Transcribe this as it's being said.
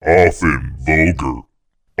Often vulgar,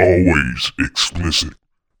 always explicit,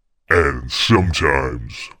 and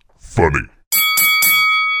sometimes funny.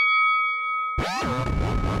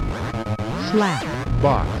 Slap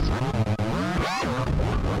Box.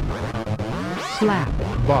 Slap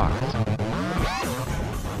Box.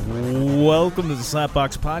 Welcome to the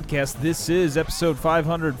Slapbox Podcast. This is episode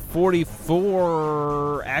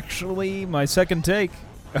 544. Actually, my second take.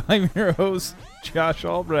 I'm your host, Josh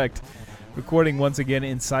Albrecht, recording once again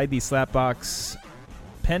inside the Slapbox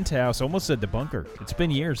penthouse. Almost said the bunker. It's been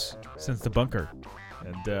years since the bunker.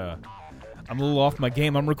 And I'm a little off my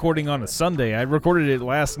game. I'm recording on a Sunday. I recorded it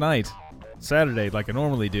last night, Saturday, like I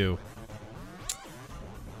normally do.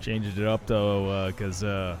 Changed it up, though, because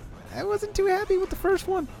I wasn't too happy with the first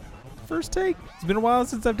one. First take. It's been a while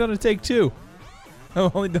since I've done a take two.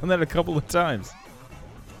 I've only done that a couple of times.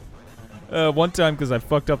 One time because I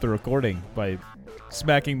fucked up the recording by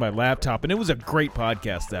smacking my laptop, and it was a great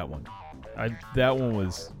podcast, that one. That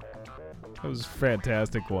was a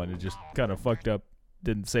fantastic one. It just kind of fucked up,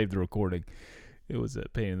 didn't save the recording. It was a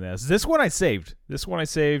pain in the ass. This one I saved.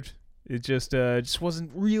 It just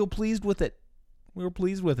wasn't real pleased with it. We were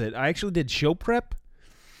pleased with it. I actually did show prep,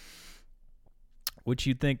 which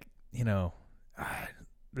you'd think, it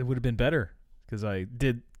would have been better because I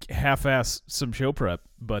did half-ass some show prep.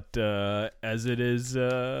 But as it is,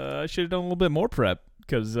 I should have done a little bit more prep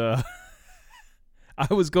because I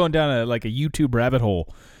was going down a YouTube rabbit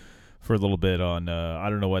hole for a little bit on, I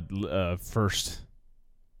don't know what first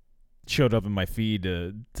showed up in my feed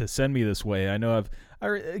to send me this way. I know I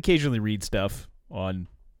occasionally read stuff on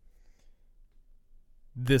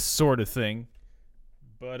this sort of thing,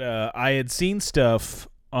 but I had seen stuff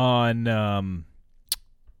on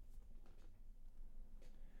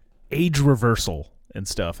age reversal and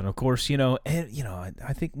stuff, and of course, I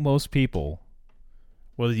think most people,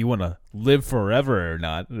 whether you want to live forever or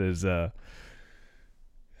not, is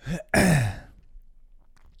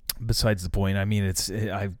besides the point. I mean,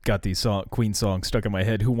 I've got the Queen song stuck in my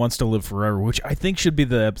head, "Who Wants to Live Forever," which I think should be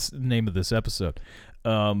the name of this episode,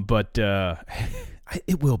 but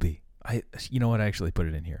it will be. You know what? I actually put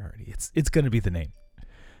it in here already. It's going to be the name.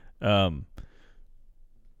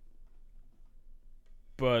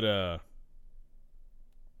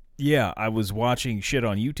 Yeah, I was watching shit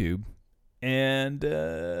on YouTube, and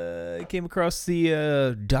I came across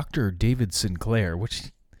the Dr. David Sinclair,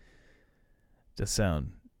 which does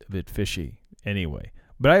sound a bit fishy anyway.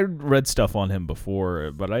 But I read stuff on him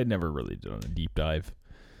before, but I'd never really done a deep dive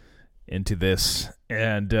into this.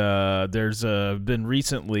 And there's been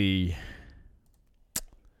recently...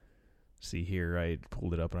 See here, I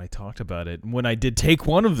pulled it up and I talked about it when I did take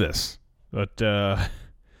one of this. But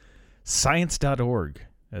Science.org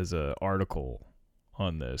has an article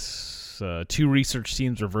on this. 2 research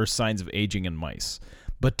teams reverse signs of aging in mice,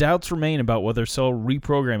 but doubts remain about whether cell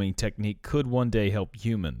reprogramming technique could one day help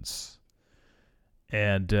humans.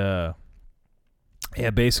 And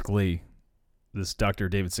basically, this Dr.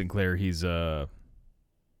 David Sinclair, he's with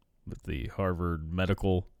the Harvard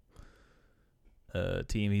Medical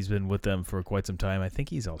team. He's been with them for quite some time. I think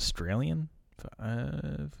he's Australian,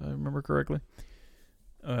 if I remember correctly.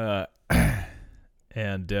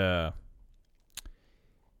 And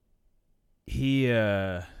he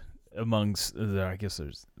amongst I guess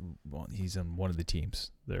he's on one of the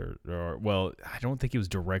teams. There are, well, I don't think he was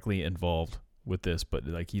directly involved with this, but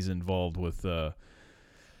he's involved with a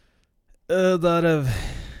lot of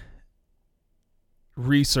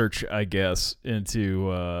research, I guess,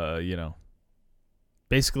 into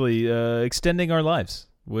basically extending our lives,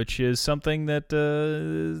 which is something that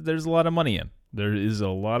there's a lot of money in. There is a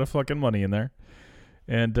lot of fucking money in there.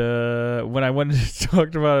 And when I went and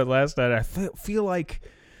talked about it last night, I feel like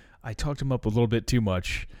I talked him up a little bit too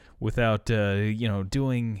much without,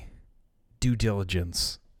 doing due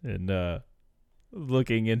diligence and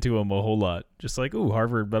looking into him a whole lot. Just like, ooh,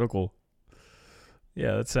 Harvard Medical.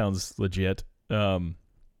 Yeah, that sounds legit.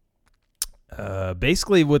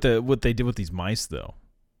 Basically, what they did with these mice, though,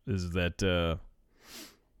 is that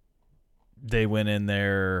they went in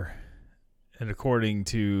there, and according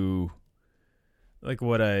to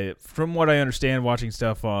from what I understand, watching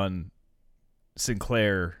stuff on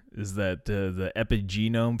Sinclair, is that the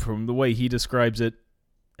epigenome, from the way he describes it,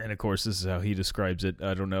 and of course this is how he describes it.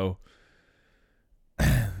 I don't know.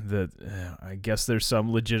 I guess there's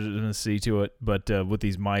some legitimacy to it, but with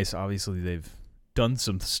these mice, obviously they've done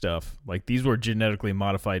some stuff. Like, these were genetically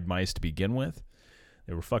modified mice to begin with.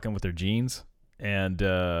 They were fucking with their genes, and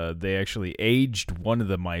they actually aged one of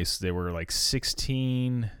the mice. They were like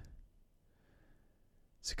 16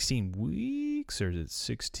 weeks, or is it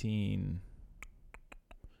 16?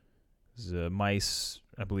 Mice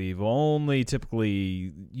I believe, only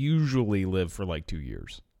typically usually live for like 2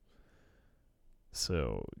 years.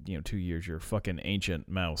 So, 2 years, you're a fucking ancient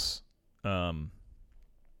mouse. I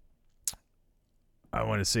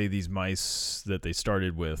want to say these mice that they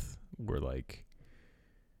started with were like...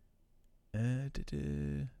 I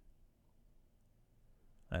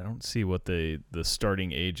don't see what the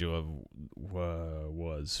starting age of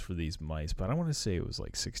was for these mice, but I want to say it was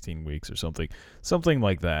like 16 weeks or something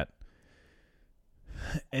like that.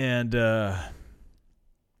 And the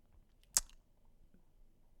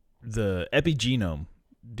epigenome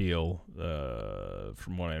deal,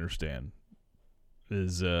 from what I understand,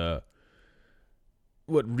 is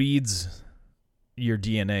what reads your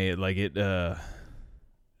DNA. Like it,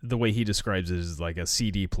 the way he describes it is like a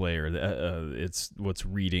CD player. It's what's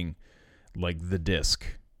reading, like the disc.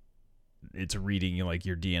 It's reading like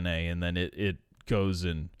your DNA, and then it goes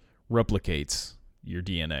and replicates your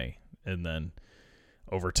DNA, and then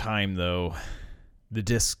over time, though, the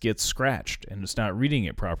disc gets scratched and it's not reading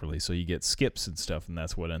it properly, so you get skips and stuff, and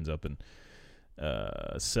that's what ends up in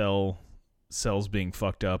cells being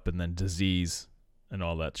fucked up, and then disease and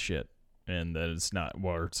all that shit, and that it's not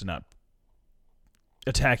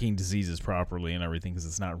attacking diseases properly and everything because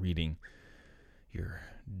it's not reading your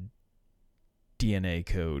DNA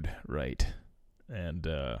code right. And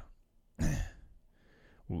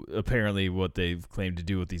apparently what they've claimed to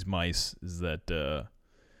do with these mice is that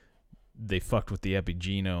they fucked with the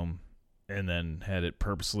epigenome and then had it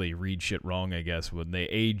purposely read shit wrong, I guess, when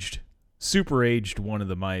they super aged one of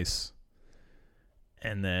the mice.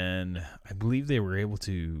 And then I believe they were able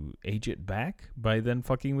to age it back by then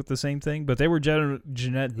fucking with the same thing. But they were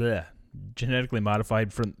genetically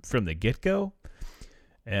modified from the get-go.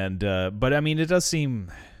 And but I mean, it does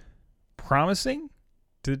seem promising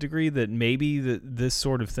to the degree that maybe this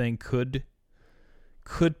sort of thing could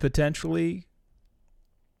potentially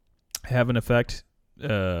have an effect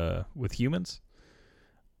with humans.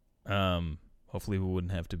 Hopefully we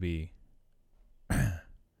wouldn't have to be...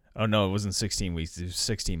 Oh, no, it wasn't 16 weeks. It was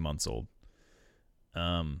 16 months old.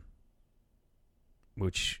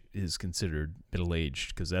 Which is considered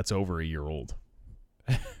middle-aged because that's over a year old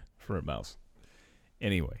for a mouse.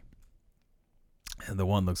 Anyway. And the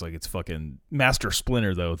one looks like it's fucking Master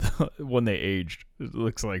Splinter, though. The one they aged. It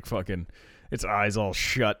looks like fucking... Its eyes all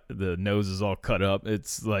shut. The nose is all cut up.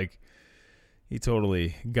 It's like... He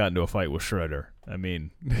totally got into a fight with Shredder. I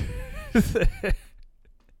mean...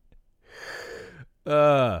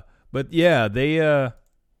 But yeah, they, I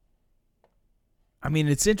mean,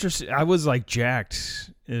 it's interesting. I was like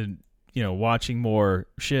jacked and, watching more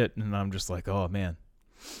shit, and I'm just like, oh man,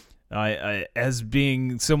 I, as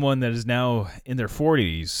being someone that is now in their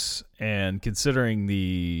 40s and considering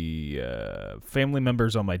the, family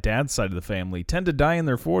members on my dad's side of the family tend to die in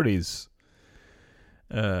their 40s,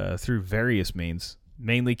 through various means,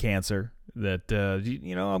 mainly cancer, that,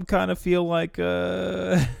 I'm kind of feel like,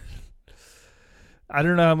 I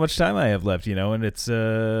don't know how much time I have left, and it's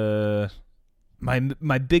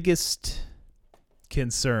my biggest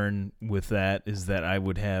concern with that is that I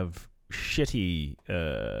would have shitty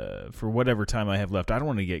for whatever time I have left. I don't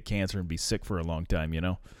want to get cancer and be sick for a long time,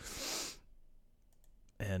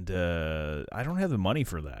 And I don't have the money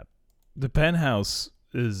for that. The penthouse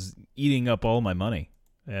is eating up all my money,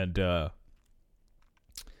 and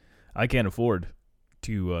I can't afford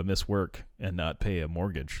to miss work and not pay a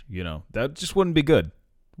mortgage. That just wouldn't be good.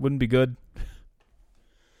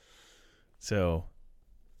 So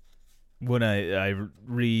when I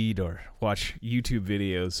read or watch YouTube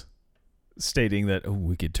videos stating that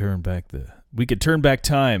we could turn back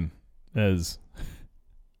time, as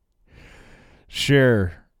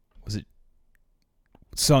Cher was it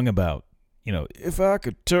sung about, if I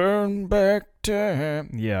could turn back time.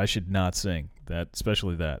 Yeah, I should not sing that,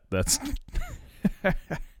 especially that. That's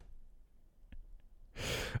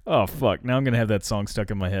oh, fuck. Now I'm going to have that song stuck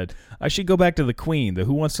in my head. I should go back to the Queen. The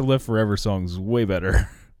Who Wants to Live Forever song is way better.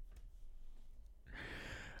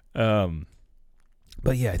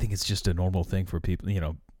 But yeah, I think it's just a normal thing for people,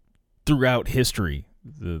 throughout history.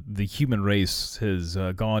 The human race has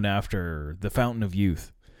gone after the fountain of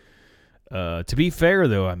youth. To be fair,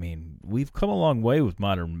 though, I mean, we've come a long way with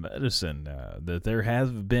modern medicine. That there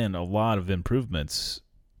have been a lot of improvements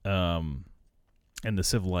in the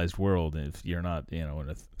civilized world. If you're not, in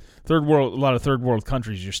a third world, a lot of third world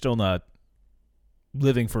countries, you're still not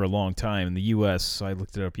living for a long time. In the U.S., I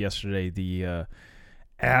looked it up yesterday, the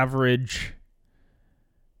average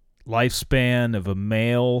lifespan of a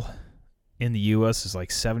male in the U.S. is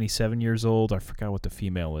like 77 years old. I forgot what the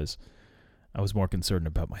female is. I was more concerned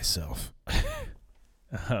about myself.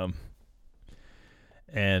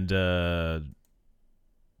 And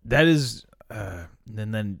that is, and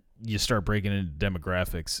then you start breaking into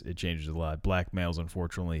demographics, it changes a lot. Black males,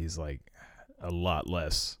 unfortunately, is like a lot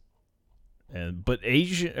less. But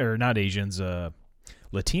Asian, or not Asians,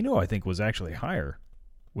 Latino, I think, was actually higher,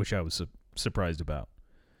 which I was surprised about.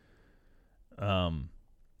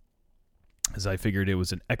 As I figured it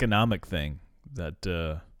was an economic thing that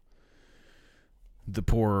the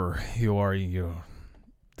poorer you are,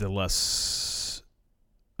 the less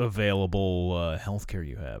available healthcare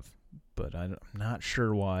you have. But I'm not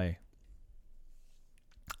sure why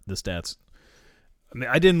the stats. I mean,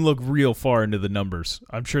 I didn't look real far into the numbers.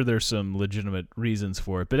 I'm sure there's some legitimate reasons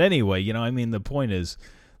for it. But anyway, the point is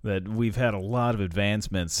that we've had a lot of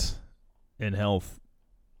advancements in health.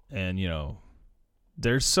 And,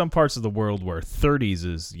 there's some parts of the world where 30s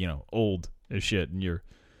is, old as shit. And you're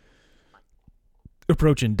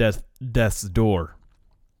approaching death's door.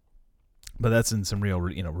 But that's in some real,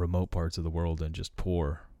 remote parts of the world and just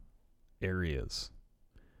poor areas.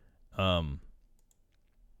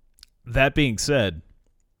 That being said,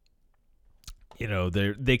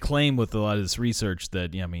 they claim with a lot of this research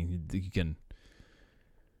that you can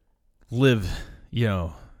live,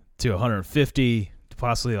 to 150, to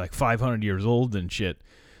possibly like 500 years old and shit.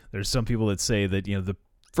 There's some people that say that the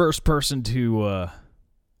first person to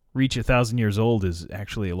reach 1,000 years old is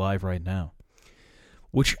actually alive right now,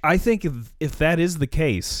 which I think if that is the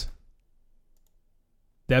case,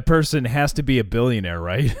 that person has to be a billionaire,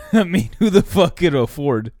 right? I mean, who the fuck could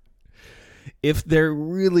afford, if they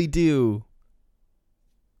really do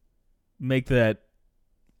make that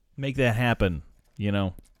happen,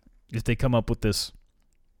 if they come up with this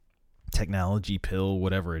technology pill,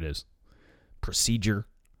 whatever it is, procedure,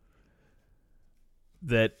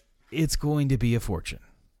 that it's going to be a fortune,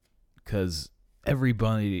 because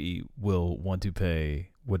everybody will want to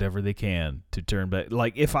pay whatever they can to turn back.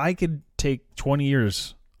 Like, if I could take 20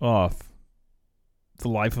 years off the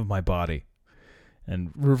life of my body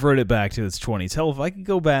and revert it back to its 20s. Hell, if I could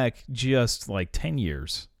go back just like 10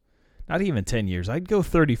 years, not even 10 years, I'd go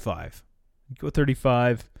 35.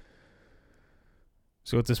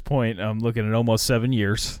 So at this point, I'm looking at almost 7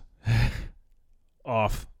 years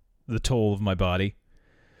off the toll of my body.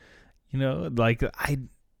 Like,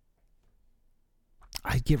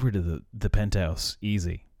 I'd get rid of the penthouse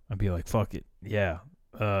easy. I'd be like, fuck it. Yeah.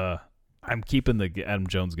 I'm keeping the Adam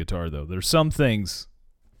Jones guitar, though. There's some things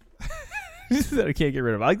that I can't get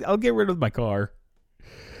rid of. I'll get rid of my car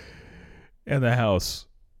and the house.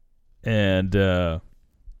 And I'll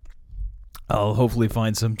hopefully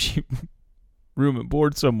find some cheap room and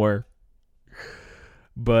board somewhere.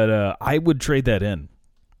 But I would trade that in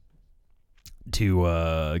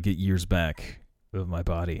to get years back of my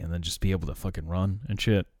body and then just be able to fucking run and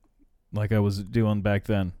shit like I was doing back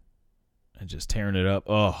then and just tearing it up.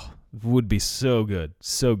 Oh, it would be so good.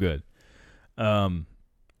 So good. And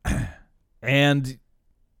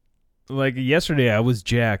like yesterday I was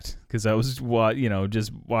jacked because I was just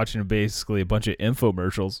watching basically a bunch of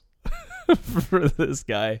infomercials for this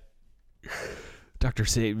guy, Dr.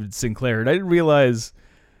 Sinclair, and I didn't realize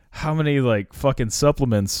how many like fucking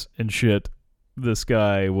supplements and shit this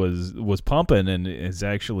guy was pumping, and is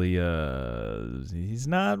actually he's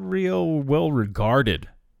not real well regarded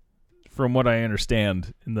from what I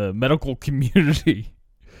understand in the medical community.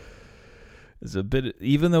 Is a bit,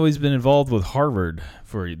 even though he's been involved with Harvard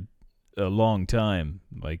for a long time,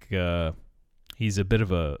 like he's a bit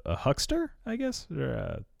of a huckster, I guess,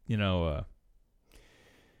 or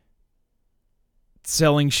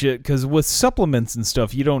selling shit, because with supplements and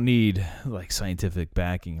stuff you don't need like scientific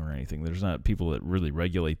backing or anything. There's not people that really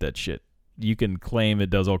regulate that shit. You can claim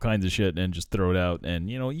it does all kinds of shit and just throw it out, and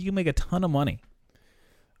you can make a ton of money,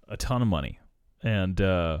 and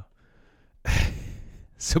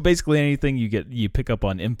so basically anything you pick up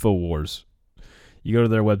on InfoWars, you go to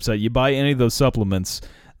their website, you buy any of those supplements,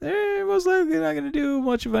 they're most likely not going to do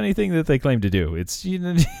much of anything that they claim to do. It's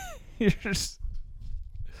you're just,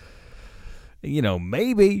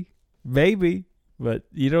 maybe, but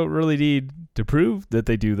you don't really need to prove that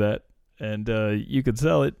they do that, and you could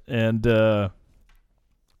sell it. And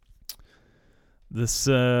this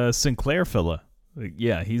Sinclair fella,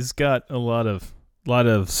 he's got a lot of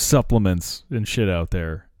supplements and shit out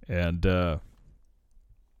there, and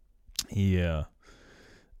he I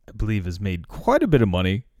believe has made quite a bit of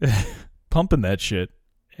money pumping that shit.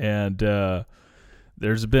 And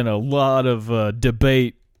there's been a lot of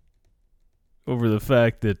debate over the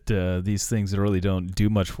fact that these things really don't do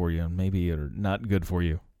much for you and maybe are not good for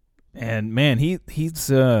you. And man,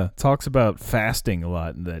 he's talks about fasting a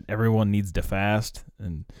lot, and that everyone needs to fast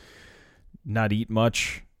and not eat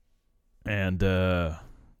much. And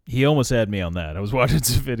He almost had me on that. I was watching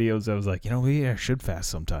some videos. I was like, maybe I should fast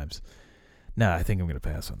sometimes. Nah, I think I'm going to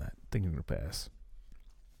pass on that. I think I'm going to pass.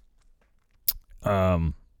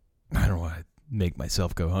 I don't want to make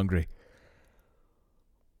myself go hungry.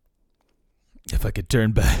 If I could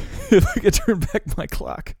turn back my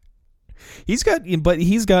clock. He's got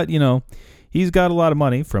a lot of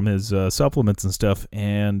money from his supplements and stuff,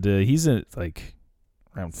 and he's at like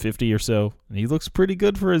around 50 or so, and he looks pretty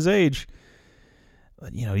good for his age.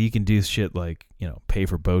 But, you can do shit like, pay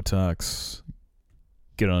for Botox,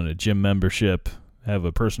 get on a gym membership, have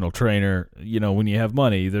a personal trainer. When you have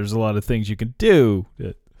money, there's a lot of things you can do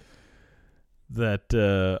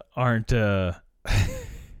that aren't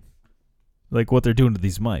like what they're doing to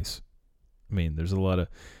these mice. I mean, there's a lot of...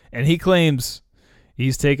 And he claims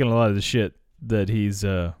he's taking a lot of the shit that he's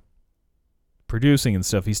producing and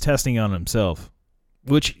stuff. He's testing on himself,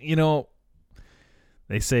 which, they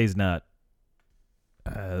say is not...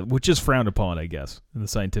 which is frowned upon, I guess, in the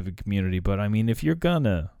scientific community. But, I mean, if you're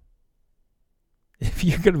gonna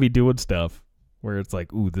be doing stuff where it's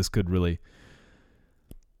like, ooh, this could really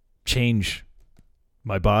change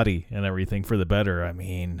my body and everything for the better, I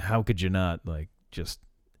mean, how could you not, like, just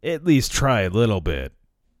at least try a little bit?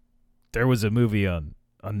 There was a movie on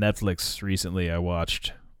Netflix recently I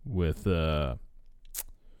watched with, was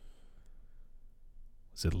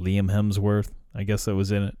it Liam Hemsworth? I guess that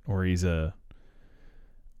was in it, or he's a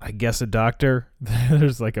doctor.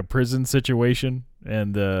 There's like a prison situation,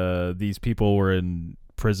 and these people were in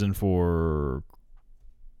prison for,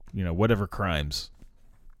 whatever crimes,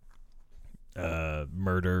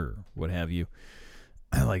 murder, what have you.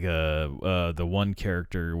 Like the one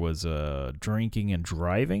character was a drinking and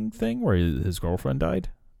driving thing where his girlfriend died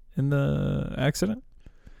in the accident,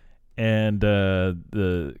 and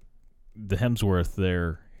the Hemsworth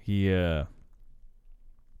there, he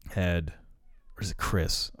had... Or is it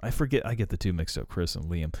Chris? I forget. I get the two mixed up, Chris and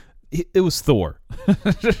Liam. It was Thor.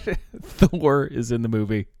 Thor is in the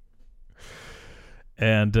movie.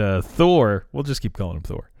 And Thor, we'll just keep calling him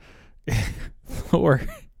Thor. Thor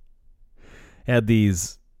had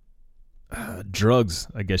these drugs,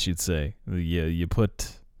 I guess you'd say. You put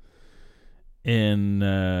in,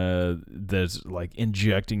 that's like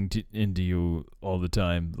injecting into you all the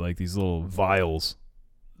time, like these little vials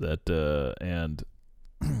that, and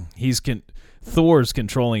Thor's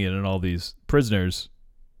controlling it in all these prisoners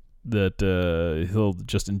that he'll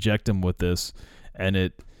just inject them with this, and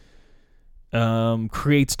it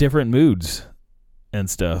creates different moods and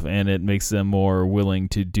stuff, and it makes them more willing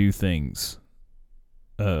to do things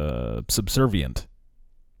subservient,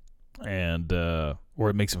 and or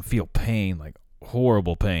it makes them feel pain, like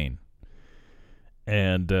horrible pain,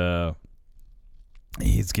 and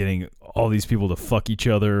he's getting all these people to fuck each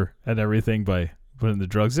other and everything by putting the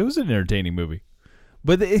drugs. It was an entertaining movie,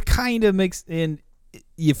 but it kind of makes, and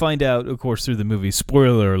you find out, of course, through the movie,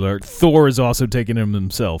 spoiler alert, Thor is also taking him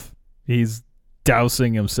himself. He's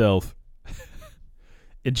dousing himself,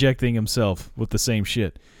 injecting himself with the same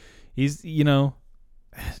shit. He's,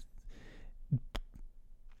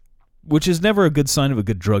 which is never a good sign of a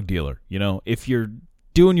good drug dealer. If you're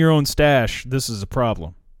doing your own stash, this is a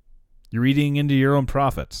problem. You're eating into your own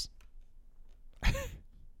profits.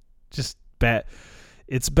 Just bad.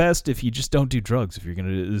 It's best if you just don't do drugs if you're going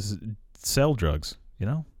to sell drugs,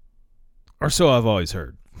 Or so I've always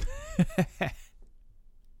heard.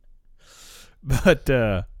 But,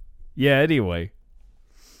 yeah, anyway.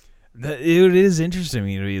 It is interesting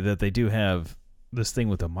to me that they do have this thing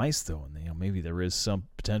with the mice, though. And, maybe there is some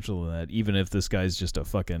potential in that, even if this guy's just a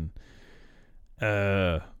fucking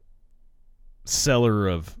seller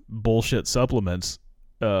of bullshit supplements,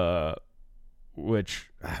 which,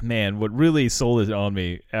 man, what really sold it on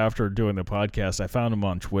me after doing the podcast, I found him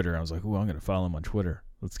on Twitter. I was like, ooh, I'm going to follow him on Twitter.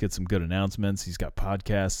 Let's get some good announcements. He's got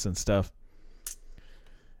podcasts and stuff.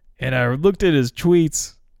 And I looked at his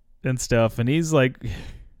tweets and stuff, and he's like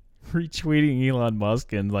retweeting Elon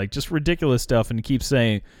Musk and like just ridiculous stuff, and he keeps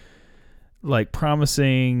saying, like,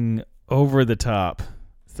 promising over the top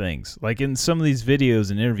things. Like in some of these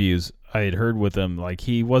videos and interviews I had heard with him, like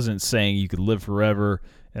he wasn't saying you could live forever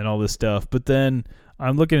and all this stuff. But then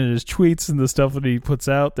I'm looking at his tweets and the stuff that he puts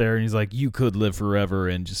out there, and he's like, you could live forever,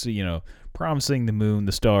 and just, promising the moon,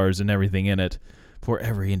 the stars, and everything in it for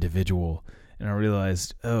every individual. And I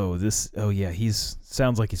realized, he's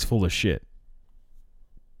sounds like he's full of shit.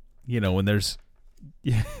 When there's...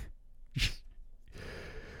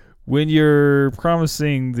 when you're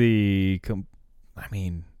promising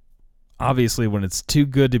obviously when it's too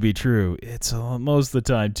good to be true, it's most of the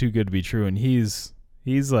time too good to be true, and he's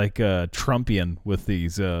like Trumpian with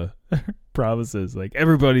these promises, like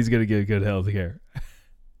everybody's gonna get good health care.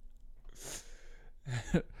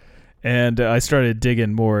 And I started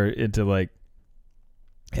digging more into like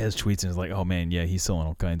his tweets, and it's like, oh man, yeah, he's selling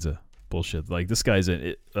all kinds of bullshit. Like this guy's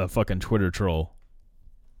a fucking Twitter troll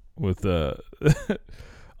with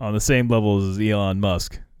on the same level as Elon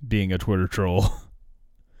Musk being a Twitter troll.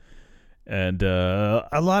 And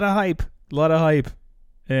a lot of hype.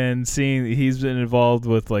 And seeing he's been involved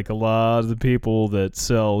with like a lot of the people that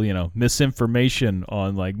sell, misinformation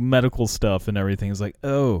on like medical stuff and everything. It's like,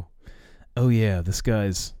 oh yeah,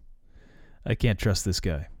 I can't trust this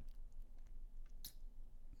guy.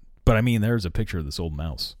 But I mean, there's a picture of this old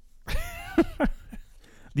mouse.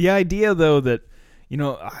 The idea, though, that,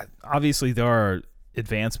 obviously there are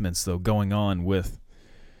advancements, though, going on with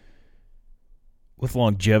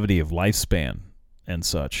longevity of lifespan and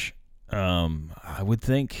such. I would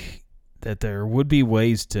think that there would be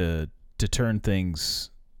ways to turn things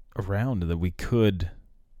around, that we could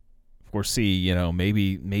foresee,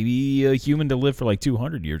 maybe a human to live for like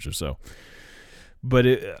 200 years or so. But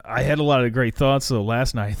I had a lot of great thoughts. So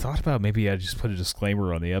last night I thought about maybe I just put a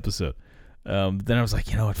disclaimer on the episode. Then I was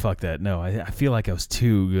like, you know what? Fuck that. No, I feel like I was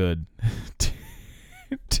too good,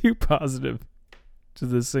 too positive to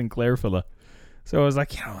this Sinclair fella. So I was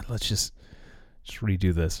like, let's just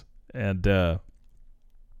redo this. And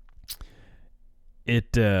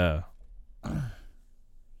it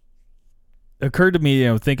occurred to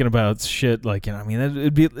me, thinking about shit like,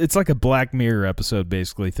 it's like a Black Mirror episode,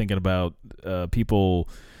 basically, thinking about people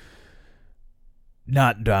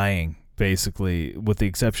not dying, basically, with the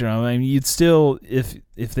exception of, you'd still, if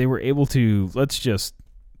they were able to, let's just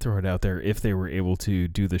throw it out there, if they were able to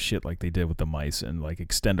do the shit like they did with the mice and like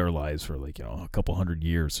extend our lives for like, a couple hundred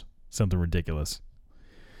years, something ridiculous.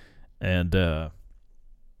 And the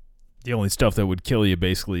only stuff that would kill you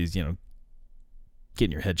basically is,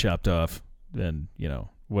 getting your head chopped off. And,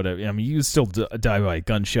 whatever. You still die by a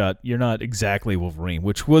gunshot. You're not exactly Wolverine,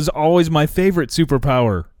 which was always my favorite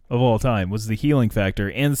superpower of all time, was the healing factor.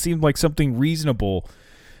 And it seemed like something reasonable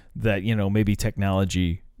that, maybe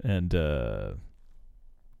technology and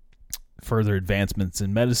further advancements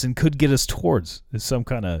in medicine could get us towards, is some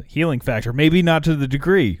kind of healing factor. Maybe not to the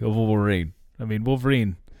degree of Wolverine.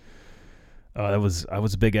 Wolverine, I was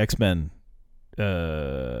a big X-Men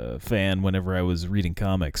fan whenever I was reading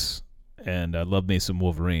comics. And I love me some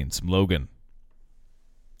Wolverine, some Logan.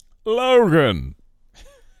 Logan!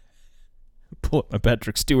 Pull up my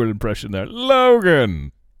Patrick Stewart impression there.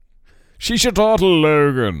 Logan! She's your daughter,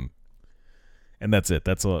 Logan! And that's it.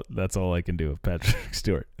 That's all I can do with Patrick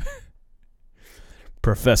Stewart.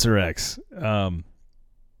 Professor X. But,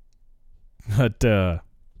 the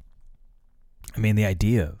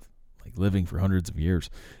idea of like living for hundreds of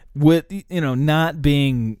years with, not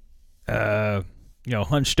being,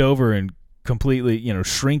 hunched over and completely,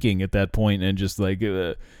 shrinking at that point, and just like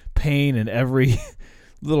pain in every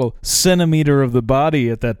little centimeter of the body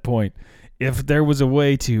at that point. If there was a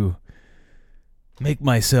way to make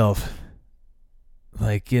myself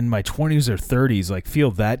like in my 20s or 30s, like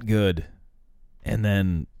feel that good and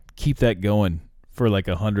then keep that going for like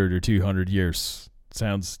 100 or 200 years,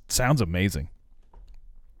 sounds amazing.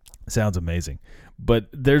 Sounds amazing. But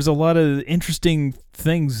there's a lot of interesting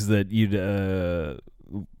things that you'd that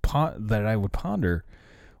I would ponder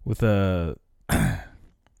with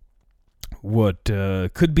what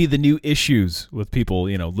could be the new issues with people,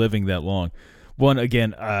 living that long. One,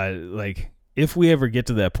 again, like if we ever get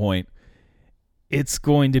to that point, it's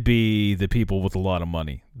going to be the people with a lot of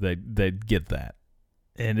money that get that,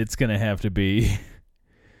 and it's going to have to be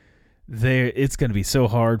it's going to be so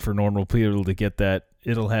hard for normal people to get that.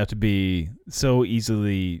 It'll have to be so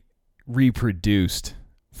easily reproduced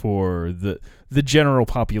for the general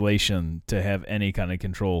population to have any kind of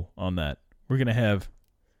control on that. We're going to have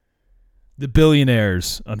the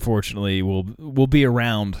billionaires, unfortunately, will be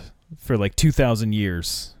around for like 2,000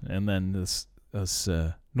 years, and then us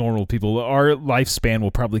normal people, our lifespan will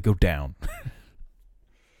probably go down.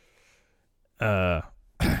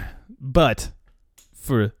 But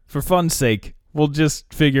for fun's sake, we'll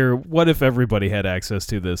just figure, what if everybody had access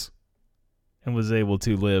to this and was able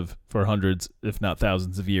to live for hundreds, if not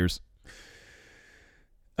thousands of years?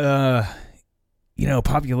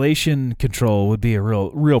 Population control would be a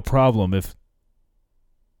real problem if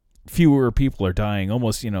fewer people are dying.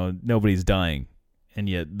 Almost, nobody's dying, and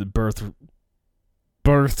yet the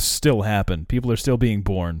births still happen. People are still being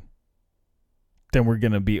born. Then we're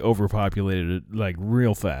going to be overpopulated like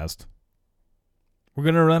real fast. We're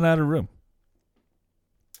going to run out of room.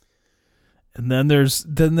 And then there's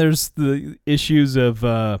the issues of,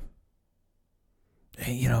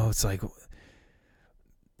 it's like,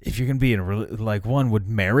 if you're going to be in a like one, would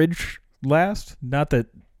marriage last? Not that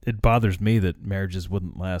it bothers me that marriages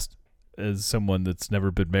wouldn't last as someone that's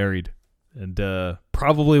never been married and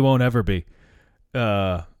probably won't ever be.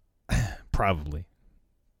 Probably.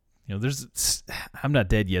 You know, I'm not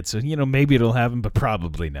dead yet, so, you know, maybe it'll happen, but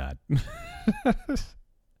probably not.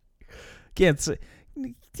 Can't say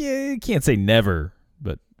never,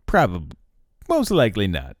 but probably, most likely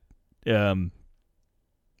not.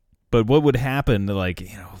 But what would happen, like,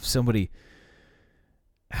 you know, if somebody,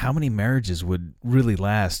 how many marriages would really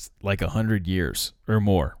last like 100 years or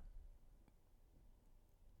more?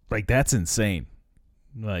 Like, that's insane.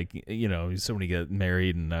 Like, you know, somebody get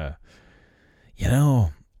married and, you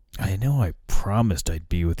know, I know I promised I'd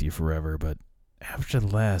be with you forever, but after the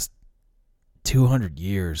last 200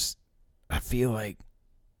 years, I feel like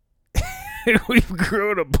we've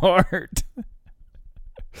grown apart.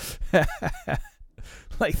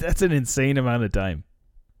 Like, that's an insane amount of time.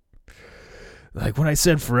 Like, when I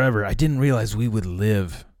said forever, I didn't realize we would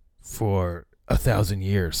live for 1,000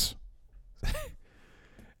 years.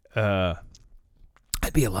 I'd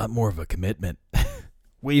be a lot more of a commitment.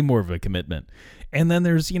 Way more of a commitment. And then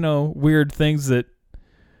there's, you know, weird things that,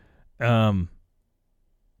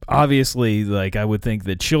 obviously, like, I would think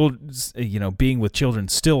that children, you know, being with children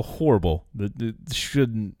still horrible. That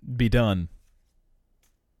shouldn't be done.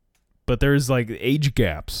 But there's, like, age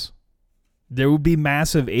gaps. There would be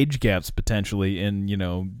massive age gaps potentially in, you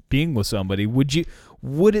know, being with somebody. Would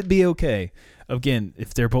it be okay? Again,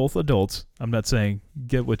 if they're both adults, I'm not saying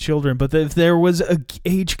get with children, but if there was a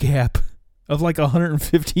age gap of like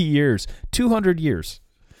 150 years, 200 years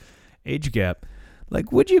age gap,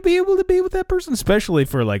 like, would you be able to be with that person, especially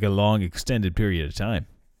for like a long extended period of time?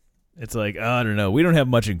 It's like, I don't know, we don't have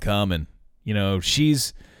much in common. You know,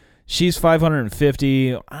 she's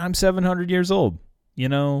 550, I'm 700 years old. You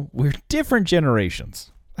know, we're different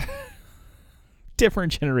generations.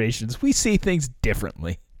 Different generations. We see things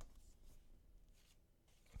differently.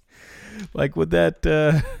 Like with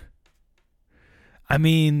that, I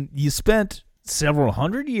mean, you spent several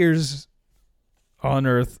hundred years on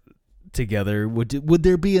Earth together. Would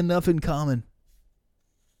there be enough in common?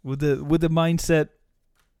 Would the mindset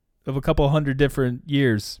of a couple hundred different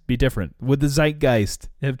years be different? Would the zeitgeist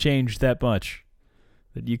have changed that much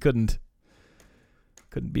that you couldn't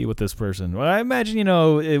be with this person? Well, I imagine, you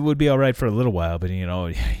know, it would be all right for a little while, but, you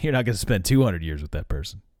know, you're not going to spend 200 years with that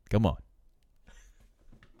person. Come on.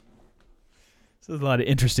 So there's a lot of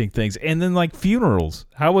interesting things. And then, like, funerals.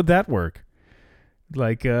 How would that work?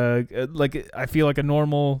 Like I feel like a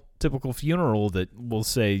normal, typical funeral that will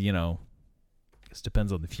say, you know, this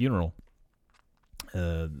depends on the funeral.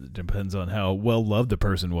 Depends on how well loved the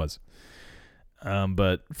person was.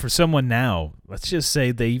 But for someone now, let's just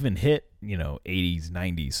say they even hit, you know, 80s,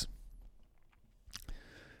 90s.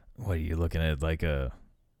 What are you looking at? Like a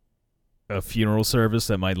funeral service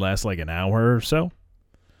that might last like an hour or so?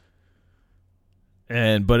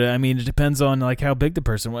 But I mean, it depends on like how big the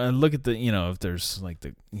person. Look at the, you know, if there's like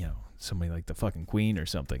the, you know, somebody like the fucking Queen or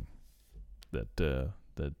something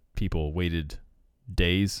that people waited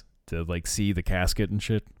days to like see the casket and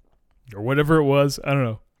shit or whatever it was. I don't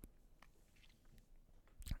know.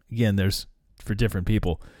 Again, there's for different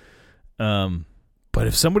people. But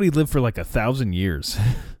if somebody lived for like 1,000 years,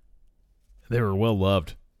 they were well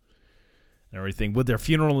loved and everything. Would their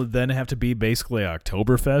funeral then have to be basically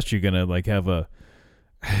Oktoberfest? You're gonna like have a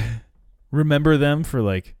remember them for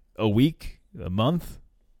like a week, a month.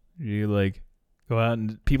 You like go out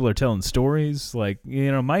and people are telling stories. Like,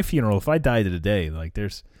 you know, my funeral, if I died today, like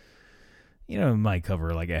there's, you know, it might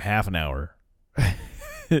cover like a half an hour.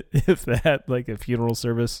 If that, like a funeral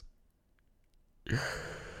service.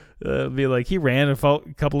 Be like, he ran a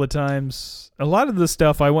couple of times. A lot of the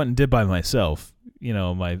stuff I went and did by myself. You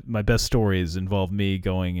know, my best stories involve me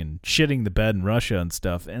going and shitting the bed in Russia and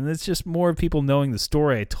stuff. And it's just more people knowing the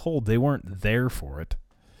story I told. They weren't there for it.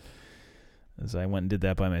 As I went and did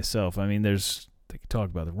that by myself. I mean, they could talk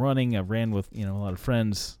about the running. I ran with, you know, a lot of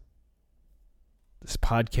friends. This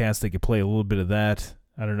podcast, they could play a little bit of that.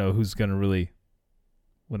 I don't know who's going to really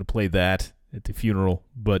want to play that at the funeral,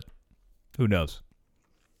 but who knows?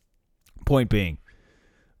 Point being,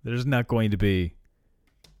 there's not going to be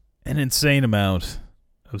an insane amount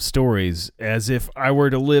of stories as if I were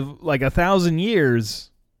to live like 1,000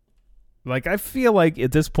 years. Like, I feel like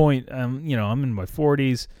at this point, you know, I'm in my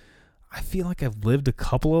 40s. I feel like I've lived a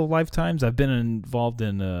couple of lifetimes. I've been involved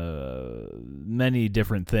in many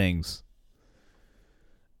different things.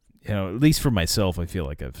 You know, at least for myself, I feel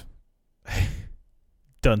like I've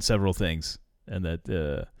done several things. And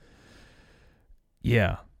that,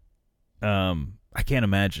 yeah. I can't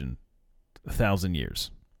imagine 1,000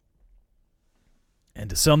 years. And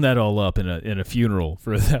to sum that all up in a funeral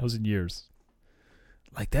for 1,000 years,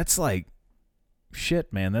 like that's like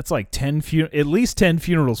shit, man. That's like at least 10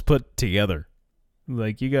 funerals put together.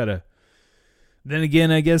 Like you gotta. Then again,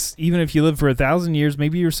 I guess even if you live for 1,000 years,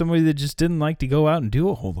 maybe you're somebody that just didn't like to go out and do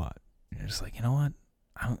a whole lot. You're just like, you know what?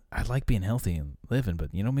 I like being healthy and living,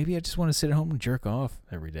 but maybe I just want to sit at home and jerk off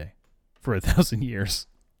every day for 1,000 years.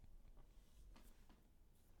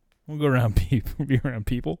 We'll go around people, be around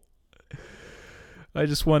people. I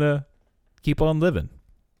just want to keep on living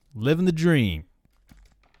the dream.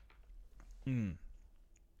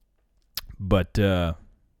 But yeah,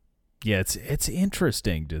 it's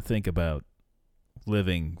interesting to think about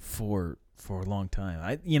living for a long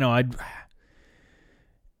time.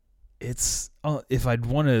 If I'd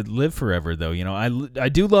want to live forever though, I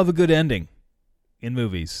do love a good ending in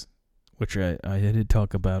movies, which I did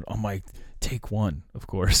talk about on my take 1, of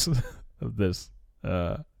course, of this.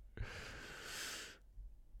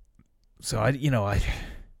 So I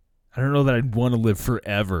don't know that I'd want to live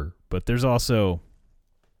forever, but there's also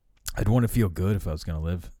I'd want to feel good if I was going to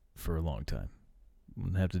live for a long time.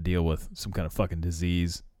 Wouldn't have to deal with some kind of fucking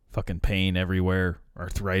disease, fucking pain everywhere,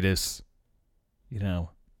 arthritis. There's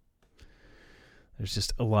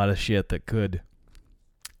just a lot of shit that could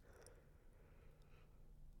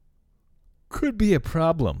be a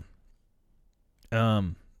problem.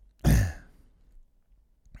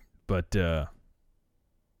 But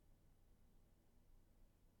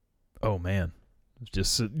oh man,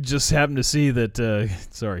 just happened to see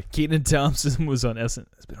that. Keaton Thompson was on has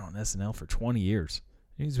been on SNL for 20 years.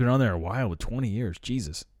 He's been on there a while with 20 years.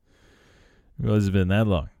 Jesus, I realize it's been that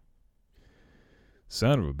long.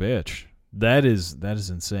 Son of a bitch. That is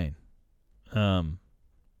insane.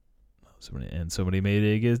 Somebody made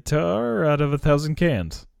a guitar out of 1,000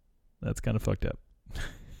 cans. That's kind of fucked up.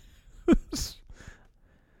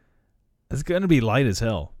 It's gonna be light as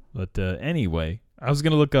hell. But anyway, I was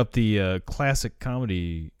gonna look up the classic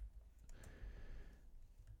comedy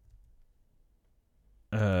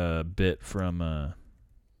bit from.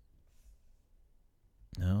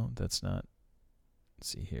 No, that's not. Let's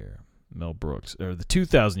see here. Mel Brooks, or the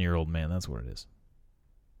 2,000-Year-Old Man. That's what it is.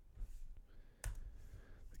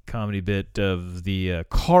 The comedy bit of the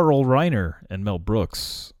Carl Reiner and Mel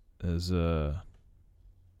Brooks as. Let's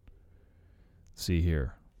see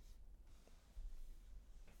here.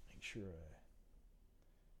 Make sure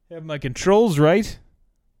I have my controls right.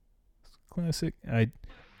 Classic.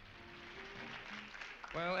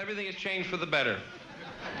 Well, everything has changed for the better.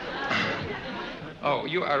 Oh,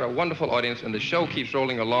 you are a wonderful audience, and the show keeps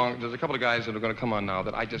rolling along. There's a couple of guys that are going to come on now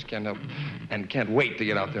that I just can't help and can't wait to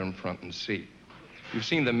get out there in front and see. You've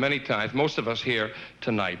seen them many times. Most of us here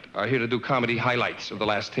tonight are here to do comedy highlights of the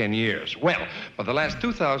last 10 years. Well, but the last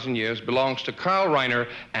 2,000 years belongs to Carl Reiner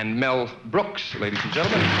and Mel Brooks, ladies and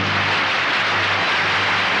gentlemen.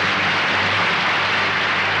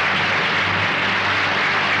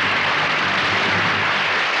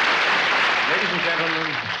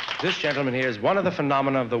 This gentleman here is one of the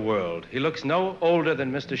phenomena of the world. He looks no older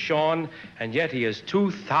than Mr. Sean, and yet he is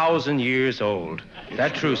 2,000 years old. Is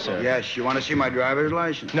that true, sir? Yes. You want to see my driver's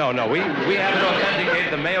license? No. We have it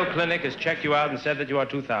authenticated. The Mayo Clinic has checked you out and said that you are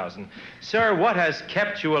 2,000. Sir, what has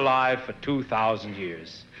kept you alive for 2,000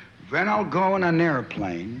 years? When I'll go in an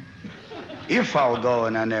airplane, if I'll go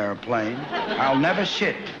in an airplane, I'll never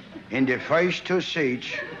sit in the first 2 seats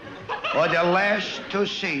or the last 2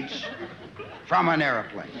 seats from an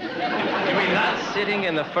airplane. You mean not sitting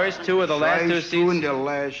in the first 2 or the last 2 seats? In the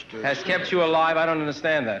last 2. Has kept you alive? I don't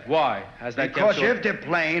understand that. Why has that kept you alive? Because if the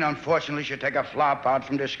plane, unfortunately, should take a flop out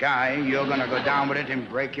from the sky, you're going to go down with it and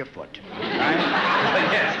break your foot. Right?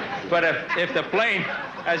 Yes, but if the plane,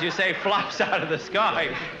 as you say, flops out of the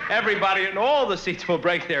sky, everybody in all the seats will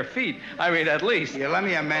break their feet. I mean, at least. Yeah, let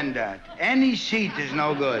me amend that. Any seat is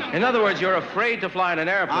no good. In other words, you're afraid to fly in an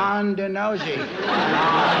airplane. On the nosy.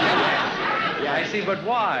 Yeah, I see, but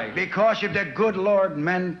why? Because if the good Lord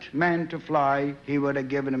meant man to fly, he would have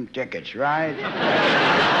given him tickets, right?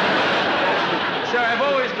 Sir, I've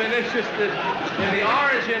always been interested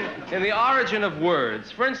in the origin of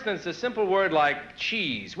words. For instance, a simple word like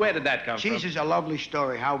cheese. Where did that come from? Cheese is a lovely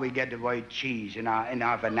story, how we get the word cheese in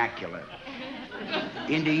our vernacular.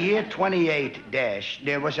 In the year 28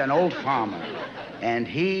 there was an old farmer, and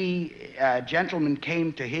he a gentleman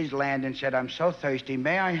came to his land and said, I'm so thirsty,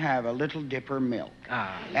 may I have a little dipper milk?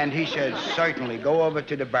 And he said, certainly, go over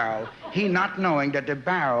to the barrel. He not knowing that the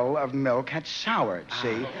barrel of milk had soured,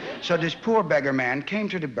 see? So this poor beggar man came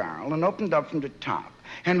to the barrel and opened up from the top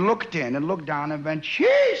and looked in and looked down and went,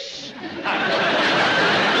 cheese!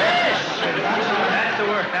 That's the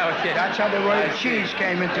word how it came. That's how the word cheese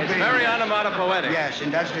came into being. Very onomatopoetic. Yes,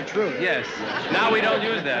 and that's the truth. Yes. Now we don't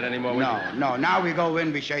use that anymore. No. Now we go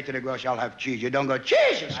in, we say to the grocer, I'll have cheese. You don't go,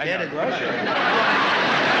 cheese! You're scared of grocer.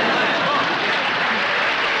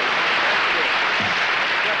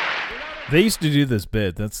 They used to do this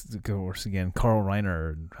bit. That's, of course, again, Carl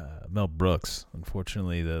Reiner and Mel Brooks.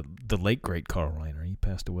 Unfortunately, the late, great Carl Reiner, he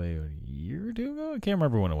passed away a year or two ago? I can't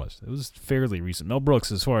remember when it was. It was fairly recent. Mel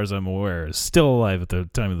Brooks, as far as I'm aware, is still alive at the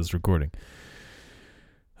time of this recording.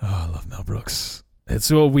 Oh, I love Mel Brooks. It's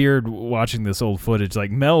so weird watching this old footage.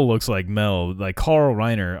 Like, Mel looks like Mel. Like, Carl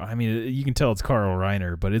Reiner, I mean, you can tell it's Carl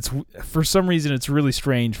Reiner, but it's, for some reason, it's really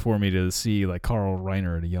strange for me to see, like, Carl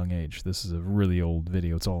Reiner at a young age. This is a really old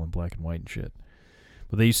video. It's all in black and white and shit.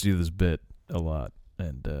 But they used to do this bit a lot.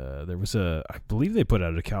 And there was I believe they put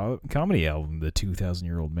out a comedy album, The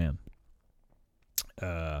 2,000-Year-Old Man.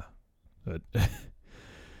 But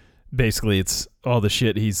basically, it's all the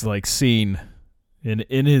shit he's, like, seen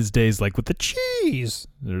in his days, like with the cheese,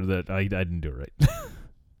 or that I didn't do it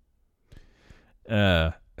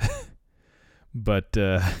right. But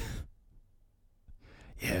yeah,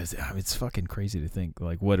 it's fucking crazy to think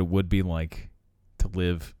like what it would be like to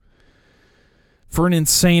live for an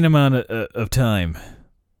insane amount of time.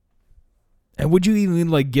 And would you even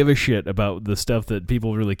like give a shit about the stuff that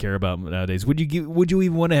people really care about nowadays? Would you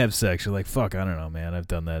even want to have sex? You're like, fuck, I don't know, man. I've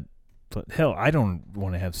done that. But hell, I don't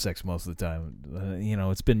want to have sex most of the time.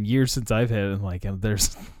 It's been years since I've had it. And like,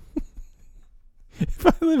 there's if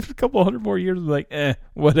I lived a couple hundred more years, I'm like,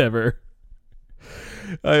 whatever.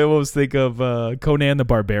 I almost think of Conan the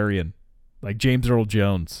Barbarian, like James Earl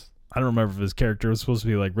Jones. I don't remember if his character was supposed to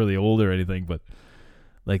be like really old or anything, but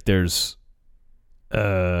like there's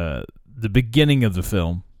the beginning of the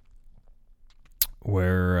film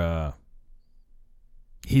where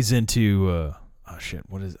he's into oh shit,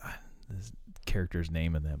 what is his character's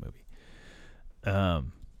name in that movie?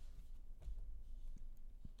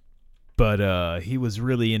 But he was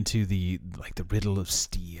really into the riddle of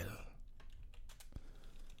steel.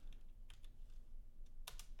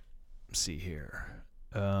 Let's see here.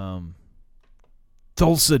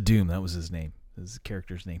 Thulsa Doom, that was his name. His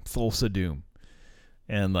character's name, Thulsa Doom.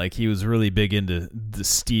 And like he was really big into the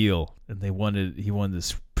steel, and he wanted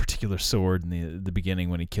this particular sword in the beginning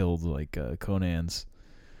when he killed like Conan's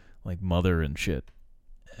like mother and shit.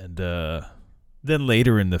 And then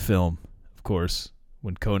later in the film, of course,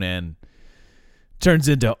 when Conan turns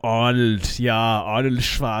into Arnold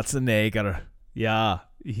Schwarzenegger,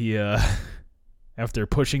 he after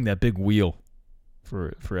pushing that big wheel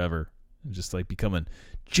for forever and just like becoming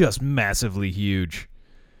just massively huge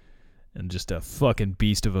and just a fucking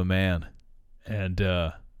beast of a man, and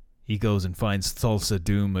he goes and finds Thulsa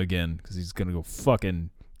Doom again because he's gonna go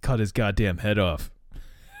fucking cut his goddamn head off.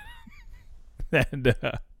 And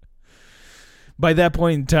by that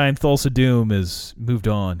point in time, Thulsa Doom has moved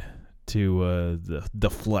on to the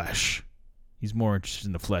flesh. He's more interested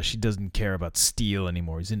in the flesh. He doesn't care about steel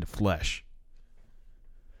anymore. He's into flesh.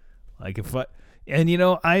 Like whether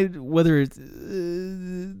it's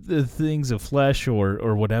the things of flesh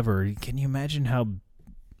or whatever, can you imagine how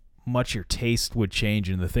much your taste would change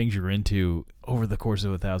in the things you're into over the course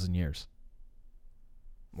of 1,000 years?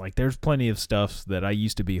 Like, there's plenty of stuff that I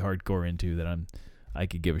used to be hardcore into that I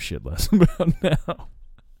could give a shit less about now. I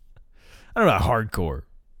don't know about hardcore.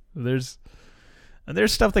 There's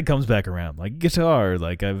stuff that comes back around, like guitar.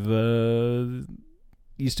 Like I've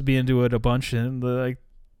used to be into it a bunch, and like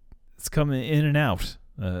it's coming in and out.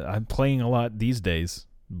 I'm playing a lot these days,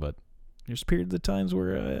 but there's periods of times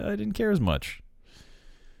where I didn't care as much.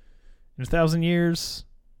 In 1,000 years,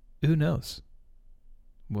 who knows?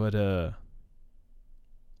 What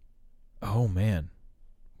oh man,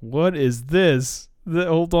 what is this?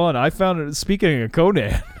 Hold on, I found it. Speaking of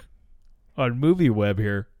Conan, on MovieWeb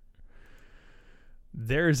here,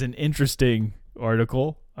 there's an interesting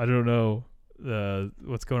article. I don't know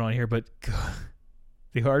what's going on here, but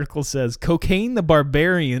the article says, Cocaine the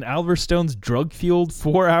Barbarian, Oliver Stone's drug-fueled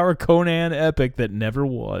 4-hour Conan epic that never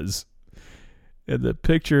was. And the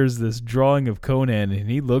picture is this drawing of Conan,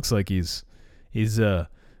 and he looks like he's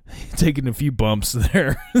taking a few bumps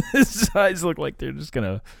there. His eyes look like they're just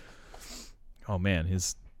gonna... Oh man,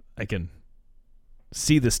 I can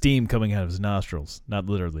see the steam coming out of his nostrils. Not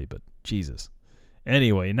literally, but Jesus.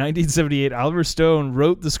 Anyway, in 1978, Oliver Stone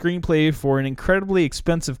wrote the screenplay for an incredibly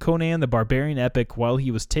expensive Conan the Barbarian epic while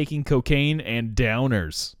he was taking cocaine and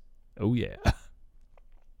downers. Oh, yeah.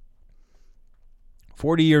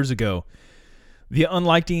 40 years ago, the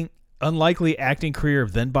unlikely acting career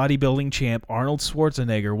of then bodybuilding champ Arnold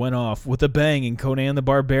Schwarzenegger went off with a bang in Conan the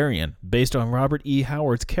Barbarian, based on Robert E.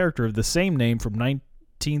 Howard's character of the same name from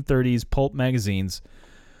 1930s pulp magazines.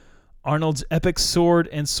 Arnold's epic sword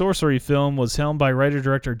and sorcery film was helmed by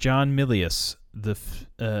writer-director John Milius, the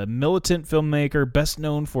militant filmmaker best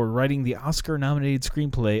known for writing the Oscar-nominated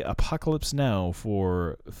screenplay Apocalypse Now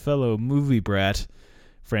for fellow movie brat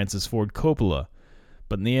Francis Ford Coppola.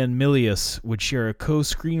 But in the end, Milius would share a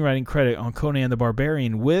co-screenwriting credit on Conan the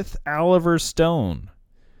Barbarian with Oliver Stone.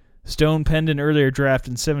 Stone penned an earlier draft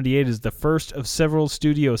in 1978 as the first of several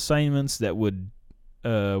studio assignments that would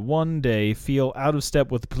one day feel out of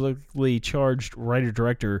step with the politically charged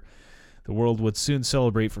writer-director the world would soon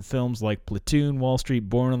celebrate for films like Platoon, Wall Street,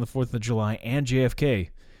 Born on the 4th of July, and JFK.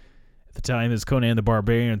 At the time, his Conan the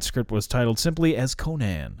Barbarian script was titled simply as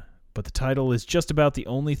Conan, but the title is just about the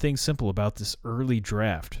only thing simple about this early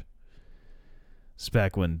draft. It's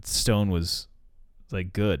back when Stone was,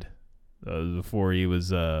 like, good. Before he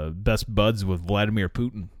was best buds with Vladimir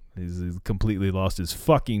Putin. He's completely lost his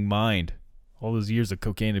fucking mind. All those years of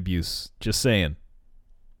cocaine abuse. Just saying.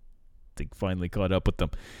 I think finally caught up with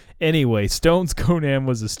them. Anyway, Stone's Conan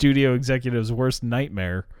was the studio executive's worst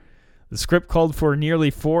nightmare. The script called for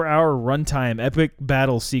nearly 4-hour runtime, epic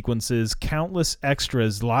battle sequences, countless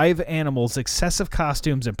extras, live animals, excessive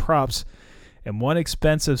costumes and props, and one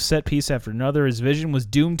expensive set piece after another. His vision was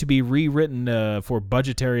doomed to be rewritten for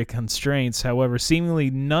budgetary constraints. However,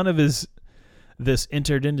 seemingly none of this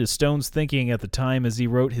entered into Stone's thinking at the time as he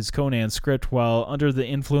wrote his Conan script while under the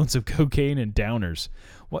influence of cocaine and downers.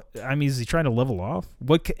 What I mean, is he trying to level off?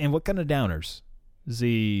 What kind of downers? Is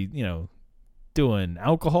he, doing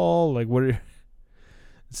alcohol? Like what? It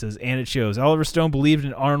says, and it shows. Oliver Stone believed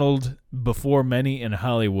in Arnold before many in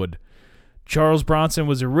Hollywood. Charles Bronson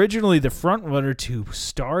was originally the frontrunner to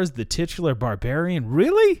star as the titular barbarian.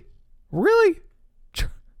 Really?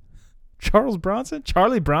 Charlie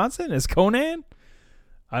Bronson as Conan?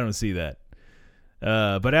 I don't see that.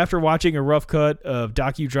 But after watching a rough cut of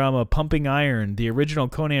docudrama Pumping Iron, the original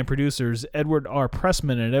Conan producers Edward R.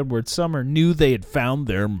 Pressman and Edward Summer knew they had found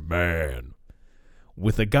their man.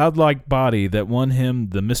 With a godlike body that won him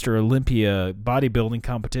the Mr. Olympia bodybuilding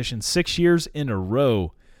competition 6 years in a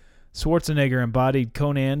row, Schwarzenegger embodied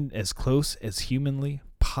Conan as close as humanly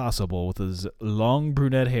possible with his long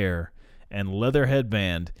brunette hair and leather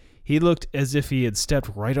headband. He looked as if he had stepped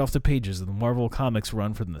right off the pages of the Marvel Comics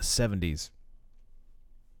run from the 70s.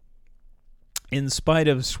 In spite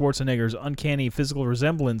of Schwarzenegger's uncanny physical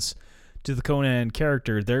resemblance to the Conan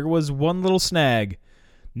character, there was one little snag.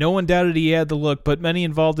 No one doubted he had the look, but many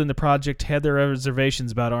involved in the project had their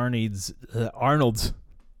reservations about Arnold's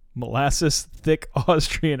molasses-thick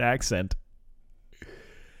Austrian accent.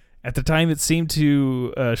 At the time, it seemed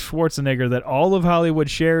to Schwarzenegger that all of Hollywood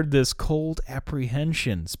shared this cold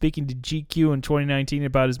apprehension. Speaking to GQ in 2019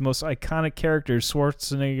 about his most iconic characters,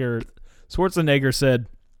 Schwarzenegger said,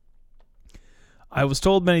 "I was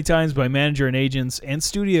told many times by manager and agents and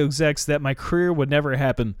studio execs that my career would never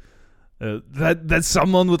happen. That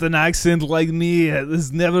someone with an accent like me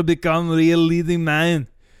has never become a real leading man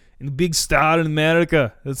and a big star in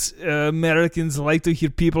America. Americans like to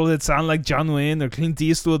hear people that sound like John Wayne or Clint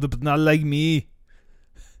Eastwood, but not like me."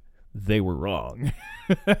 They were wrong.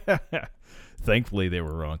 Thankfully, they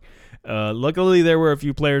were wrong. Luckily, there were a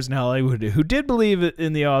few players in Hollywood who did believe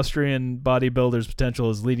in the Austrian bodybuilder's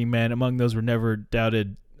potential as leading man. Among those were never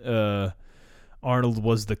doubted Arnold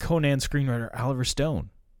was the Conan screenwriter Oliver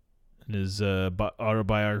Stone. In his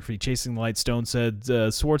autobiography, Chasing the Light, Stone said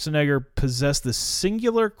Schwarzenegger possessed the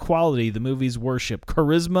singular quality the movies worship,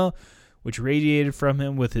 charisma, which radiated from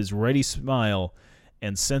him with his ready smile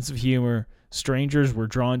and sense of humor. Strangers were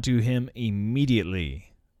drawn to him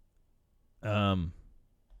immediately.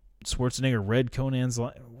 Schwarzenegger read Conan's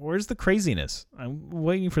line. Where's the craziness? I'm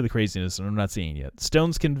waiting for the craziness, and I'm not seeing it yet.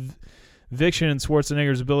 Stone's conviction in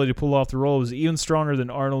Schwarzenegger's ability to pull off the role was even stronger than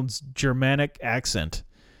Arnold's Germanic accent.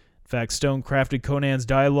 In fact, Stone crafted Conan's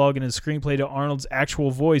dialogue in his screenplay to Arnold's actual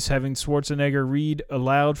voice, having Schwarzenegger read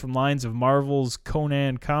aloud from lines of Marvel's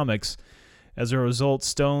Conan comics. As a result,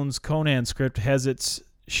 Stone's Conan script has its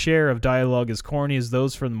share of dialogue as corny as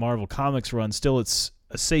those from the Marvel Comics run. Still, it's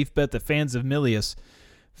a safe bet that fans of Milius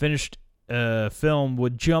finished film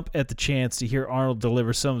would jump at the chance to hear Arnold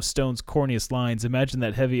deliver some of Stone's corniest lines. Imagine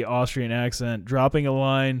that heavy Austrian accent dropping a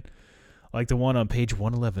line like the one on page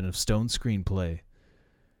 111 of Stone's screenplay.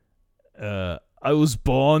 I was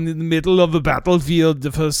born in the middle of a battlefield.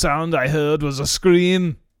 The first sound I heard was a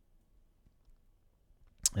scream.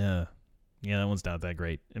 Yeah, that one's not that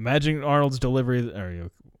great. Imagine Arnold's delivery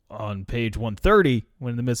on page 130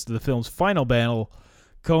 when in the midst of the film's final battle,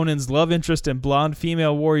 Conan's love interest and blonde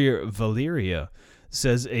female warrior Valeria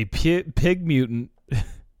says a pig mutant.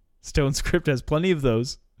 Stone script has plenty of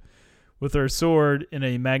those. With her sword in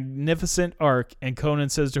a magnificent arc, and Conan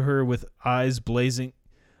says to her with eyes blazing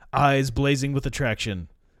with attraction,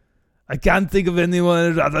 I can't think of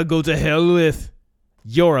anyone I'd rather go to hell with.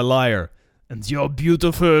 You're a liar, and you're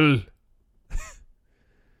beautiful.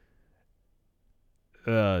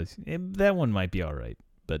 That one might be all right,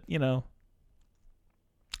 but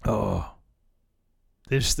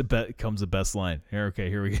this comes the best line. Here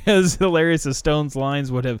we go. As hilarious as Stone's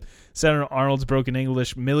lines would have sounded in Arnold's broken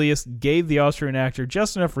English, Milius gave the Austrian actor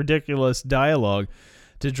just enough ridiculous dialogue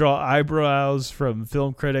to draw eyebrows from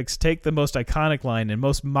film critics. Take the most iconic line and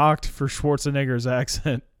most mocked for Schwarzenegger's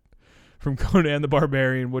accent from Conan the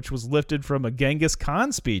Barbarian, which was lifted from a Genghis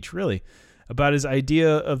Khan speech, really, about his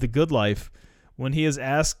idea of the good life. When he is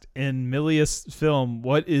asked in Milius' film,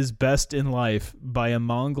 what is best in life, by a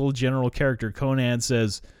Mongol general character, Conan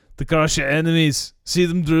says, to crush your enemies, see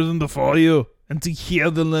them driven before you, and to hear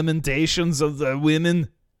the lamentations of their women.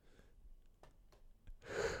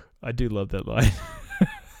 I do love that line.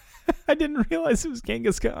 I didn't realize it was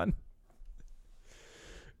Genghis Khan.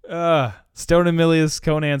 Stone and Milius'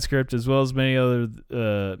 Conan script, as well as many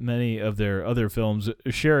of their other films,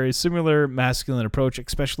 share a similar masculine approach,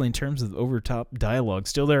 especially in terms of overtop dialogue.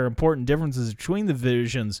 Still, there are important differences between the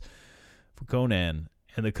visions for Conan,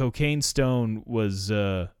 and the cocaine Stone was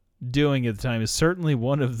doing at the time is certainly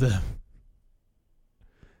one of them.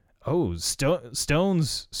 Oh,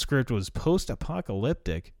 Stone's script was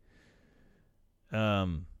post-apocalyptic.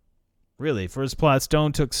 Really, for his plot,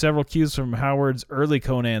 Stone took several cues from Howard's early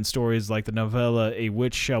Conan stories like the novella A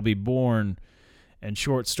Witch Shall Be Born and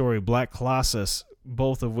short story Black Colossus,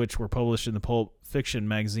 both of which were published in the pulp fiction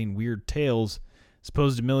magazine Weird Tales. As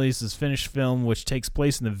opposed to Milius' finished film, which takes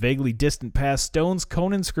place in the vaguely distant past, Stone's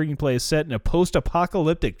Conan screenplay is set in a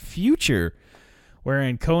post-apocalyptic future,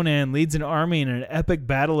 wherein Conan leads an army in an epic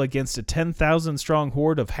battle against a 10,000-strong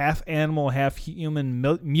horde of half-animal,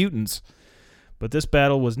 half-human mutants. But this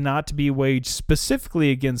battle was not to be waged specifically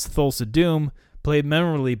against Thulsa Doom, played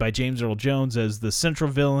memorably by James Earl Jones as the central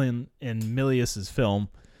villain in Milius' film.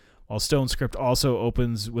 While Stone's script also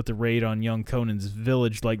opens with the raid on young Conan's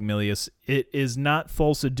village like Milius, it is not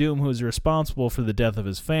Thulsa Doom who is responsible for the death of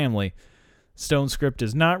his family. Stone's script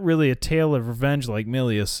is not really a tale of revenge like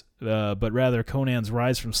Milius, but rather Conan's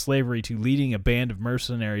rise from slavery to leading a band of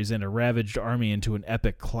mercenaries and a ravaged army into an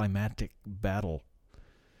epic climactic battle.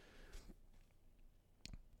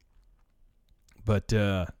 But,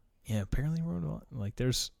 apparently wrote a lot. Like,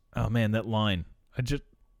 there's... Oh, man, that line. I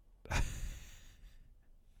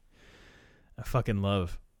fucking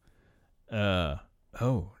love. It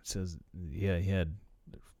says... Yeah, he had...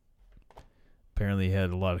 Apparently he had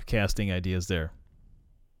a lot of casting ideas there.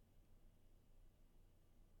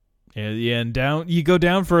 Yeah, and down... You go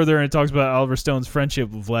down further and it talks about Oliver Stone's friendship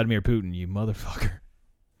with Vladimir Putin, you motherfucker.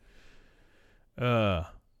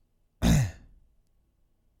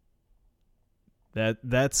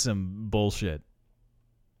 That's some bullshit.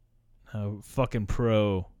 How fucking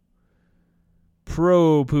pro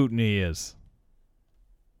Putin he is.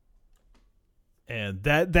 And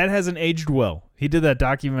that hasn't aged well. He did that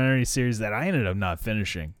documentary series that I ended up not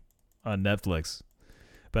finishing on Netflix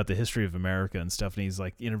about the history of America and stuff, and he's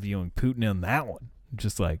like interviewing Putin in that one.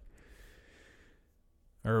 Just like,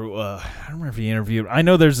 I don't remember if he interviewed. I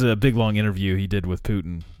know there's a big long interview he did with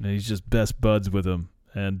Putin, and he's just best buds with him.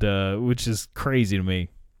 And which is crazy to me.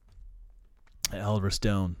 Oliver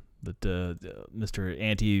Stone, that Mr.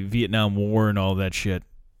 Anti-Vietnam War and all that shit.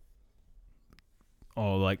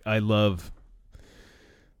 Oh, like, I love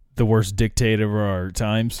the worst dictator of our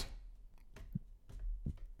times.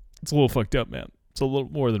 It's a little fucked up, man. It's a little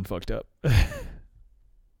more than fucked up.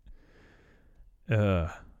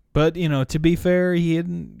 But, to be fair, he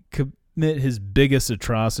didn't commit his biggest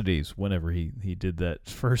atrocities whenever he did that.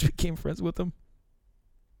 First became friends with him.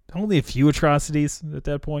 Only a few atrocities at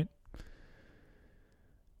that point.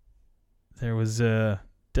 There was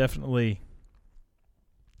definitely...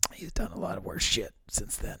 He's done a lot of worse shit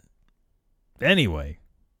since then. Anyway.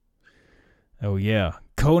 Oh, yeah.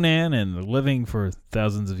 Conan and living for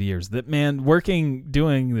thousands of years. That man,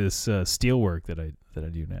 doing this steel work that I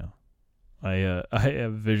do now. I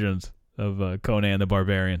have visions of Conan the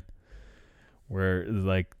Barbarian. Where,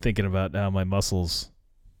 like, thinking about how my muscles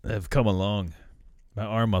have come along. My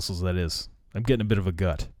arm muscles, that is. I'm getting a bit of a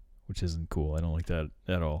gut, which isn't cool. I don't like that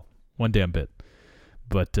at all. One damn bit.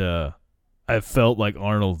 But I felt like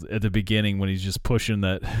Arnold at the beginning when he's just pushing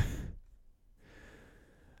that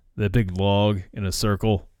that big log in a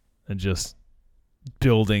circle and just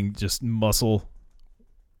building just muscle.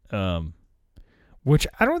 Which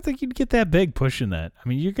I don't think you'd get that big pushing that. I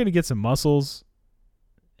mean, you're going to get some muscles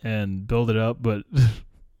and build it up, but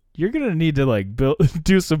you're going to need to like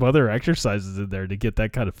do some other exercises in there to get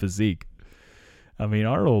that kind of physique. I mean,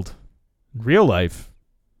 Arnold, real life,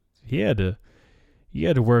 he had to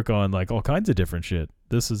work on like all kinds of different shit.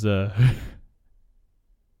 This is I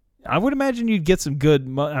would imagine you'd get some good,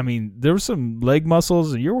 I mean, there were some leg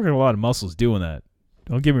muscles, and you're working a lot of muscles doing that.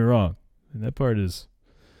 Don't get me wrong. And that part is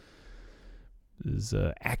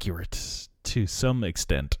accurate to some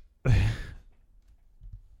extent.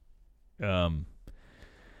 I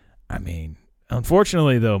mean,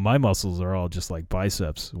 unfortunately though, my muscles are all just like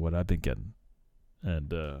biceps, what I've been getting.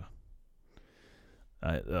 And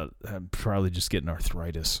I'm probably just getting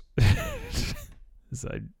arthritis.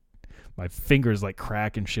 My fingers like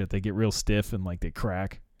crack and shit. They get real stiff and like they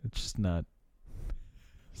crack. It's just not.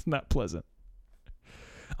 It's not pleasant.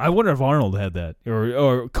 I wonder if Arnold had that,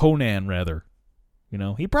 or Conan rather. You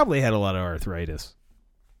know, he probably had a lot of arthritis.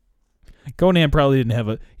 Conan probably didn't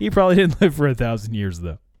have He probably didn't live for 1,000 years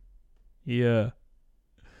though. Yeah.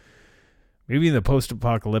 Maybe in the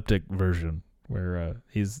post-apocalyptic version where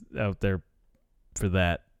he's out there for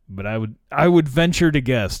that. But I would venture to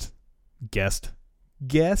guess.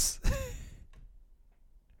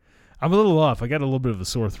 I'm a little off. I got a little bit of a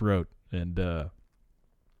sore throat, and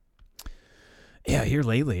yeah, here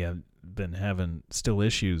lately I've been having still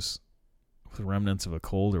issues with remnants of a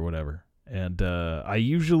cold or whatever. And I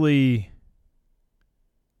usually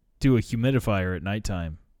do a humidifier at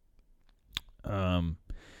nighttime. And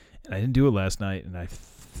I didn't do it last night, and I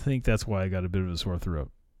think that's why I got a bit of a sore throat.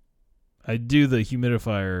 I do the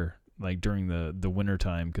humidifier like during the winter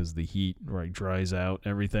time because the heat like dries out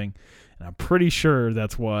everything, and I'm pretty sure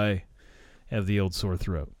that's why I have the old sore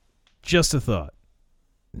throat. Just a thought.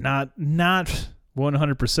 Not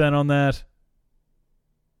 100% on that,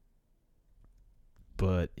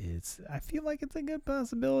 but I feel like it's a good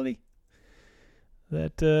possibility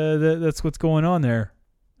that that's what's going on there.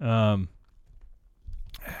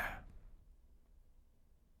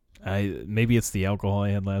 Maybe it's the alcohol I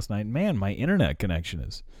had last night. Man, my internet connection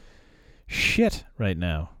is shit right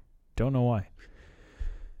now. Don't know why.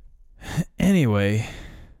 Anyway,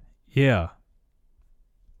 yeah.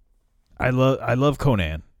 I love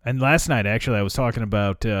Conan. And last night actually I was talking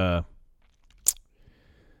about when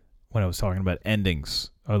I was talking about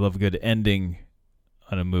endings. I love a good ending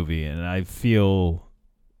on a movie, and I feel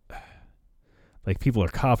like people are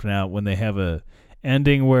copping out when they have a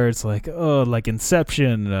ending where it's like, oh, like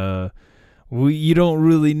Inception, you don't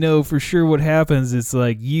really know for sure what happens. It's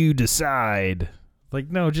like you decide. Like,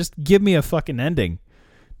 no, just give me a fucking ending.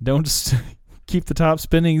 Don't just keep the top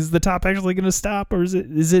spinning. Is the top actually going to stop, or is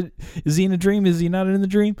he in a dream? Is he not in the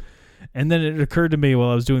dream? And then it occurred to me while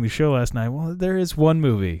I was doing the show last night, well, there is one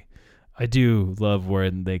movie I do love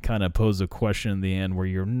when they kind of pose a question in the end where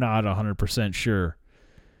you're not 100% sure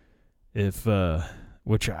if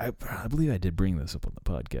which I believe I did bring this up on the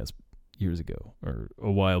podcast years ago or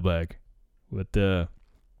a while back. But Total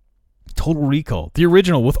Recall, the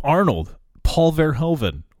original with Arnold, Paul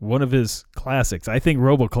Verhoeven, one of his classics. I think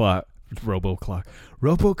RoboCop.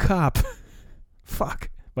 Fuck,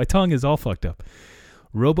 my tongue is all fucked up.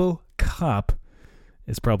 RoboCop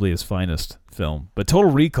is probably his finest film. But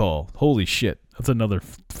Total Recall, holy shit, that's another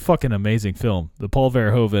fucking amazing film. The Paul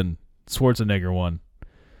Verhoeven, Schwarzenegger one.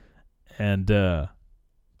 And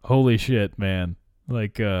holy shit, man.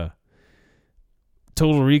 Like, Total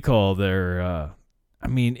Recall there, I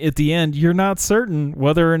mean, at the end, you're not certain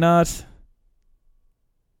whether or not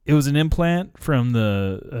it was an implant from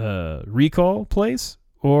the recall place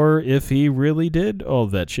or if he really did all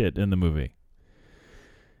that shit in the movie.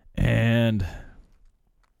 And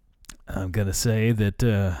I'm going to say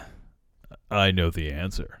that I know the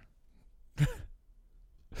answer.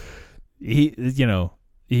 He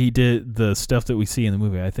did the stuff that we see in the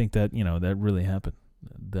movie. I think that, that really happened.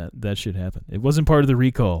 That should happen. It wasn't part of the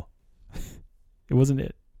recall. It wasn't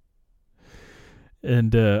it.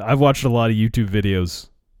 And I've watched a lot of YouTube videos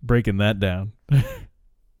breaking that down.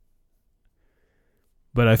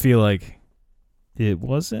 But I feel like it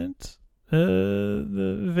wasn't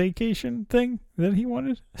the vacation thing that he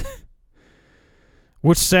wanted.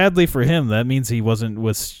 Which sadly for him, that means he wasn't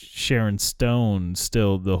with Sharon Stone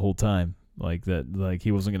still the whole time. Like that, like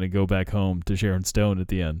he wasn't going to go back home to Sharon Stone at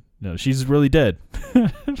the end. No, she's really dead.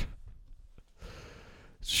 It's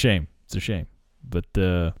a shame. But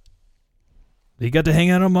They got to hang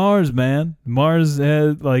out on Mars, man. Mars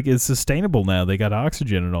is sustainable now. They got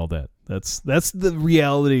oxygen and all that. That's the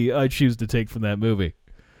reality I choose to take from that movie.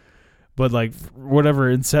 But like whatever,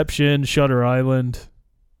 Inception, Shutter Island,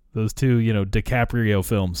 those two, DiCaprio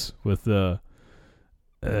films with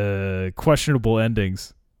questionable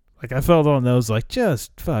endings. Like I felt on those like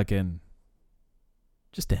just end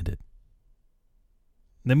it.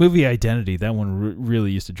 The movie Identity, that one really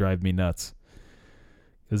used to drive me nuts.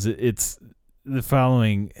 Because it's the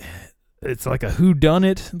following, it's like a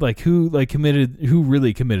whodunit, like who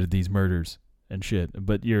really committed these murders and shit.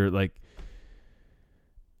 But you're like,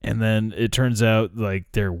 and then it turns out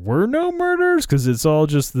like there were no murders because it's all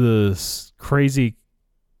just this crazy,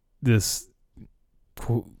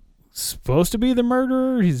 supposed to be the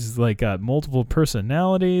murderer. He's like got multiple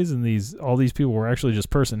personalities, and all these people were actually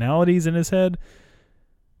just personalities in his head.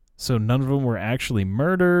 So none of them were actually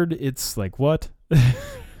murdered. It's like, what?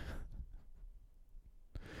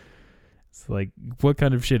 It's like, what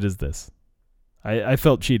kind of shit is this? I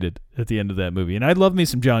felt cheated at the end of that movie. And I love me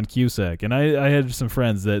some John Cusack. And I had some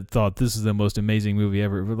friends that thought this is the most amazing movie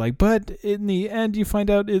ever. But like, but in the end, you find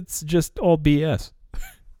out it's just all BS.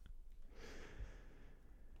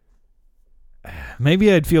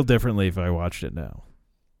 Maybe I'd feel differently if I watched it now.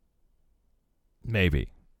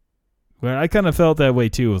 Maybe. Well, I kind of felt that way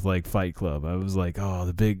too with like Fight Club. I was like,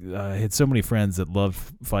 oh, I had so many friends that loved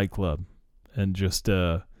Fight Club, and just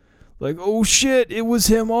like, oh shit, it was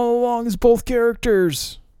him all along as both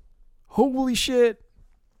characters. Holy shit.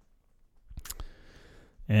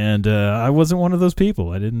 And I wasn't one of those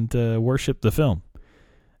people. I didn't worship the film.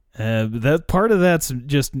 That part of that's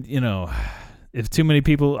just, if too many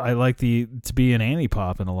people, I like to be an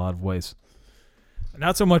anti-pop in a lot of ways.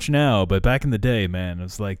 Not so much now, but back in the day, man, it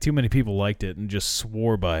was like too many people liked it and just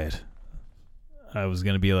swore by it. I was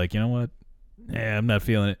going to be like, you know what? Yeah, I'm not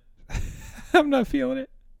feeling it. I'm not feeling it.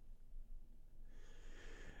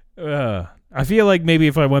 I feel like maybe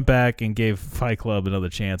if I went back and gave Fight Club another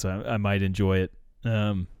chance, I might enjoy it.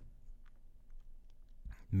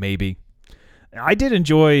 Maybe. I did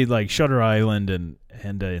enjoy like Shutter Island and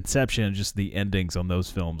Inception, just the endings on those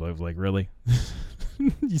films. I was like, really?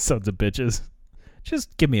 You sons of bitches.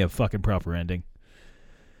 Just give me a fucking proper ending.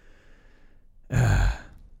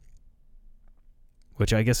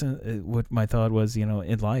 Which I guess what my thought was,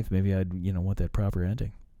 in life, maybe I'd, want that proper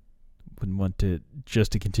ending. Wouldn't want to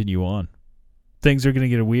just to continue on. Things are going to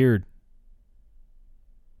get weird.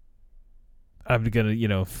 I'm going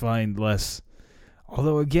to, find less.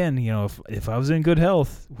 Although, again, if I was in good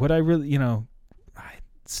health, would I really, I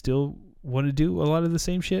still want to do a lot of the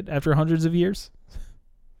same shit after hundreds of years?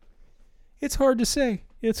 It's hard to say.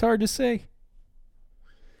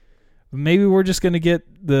 Maybe we're just going to get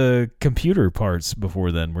the computer parts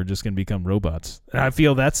before then. We're just going to become robots. And I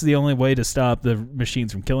feel that's the only way to stop the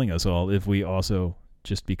machines from killing us all, if we also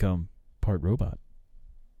just become part robot.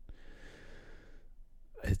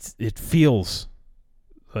 It feels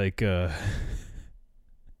like a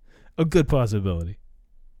good possibility.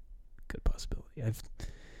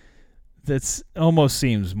 That's almost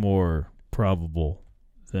seems more probable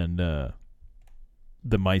than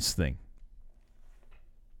the mice thing.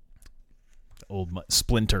 Old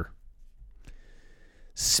Splinter.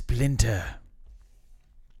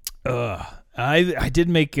 I did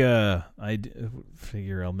make I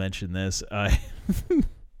figure I'll mention this. I'm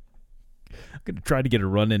gonna try to get a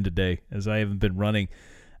run in today, as I haven't been running.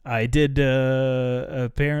 I did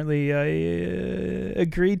apparently I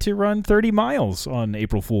agreed to run 30 miles on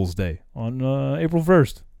April Fool's Day on April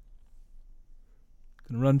 1st.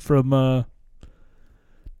 Gonna run from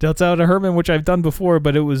Delta to Herman, which I've done before,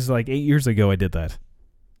 but it was like 8 years ago I did that.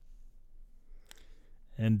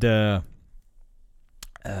 And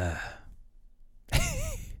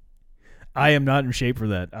I am not in shape for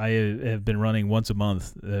that. I have been running once a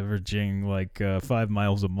month, averaging like 5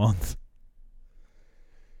 miles a month.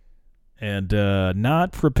 And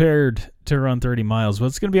not prepared to run 30 miles, but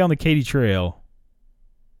it's going to be on the Katy Trail.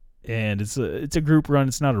 And it's a group run.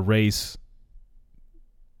 It's not a race.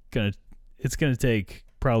 It's going to take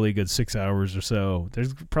probably a good 6 hours or so.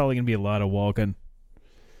 There's probably going to be a lot of walking.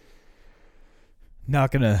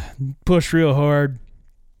 Not going to push real hard.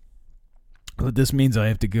 But this means I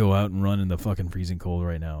have to go out and run in the fucking freezing cold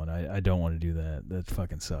right now. And I don't want to do that. That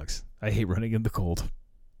fucking sucks. I hate running in the cold.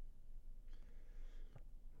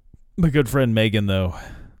 My good friend Megan, though,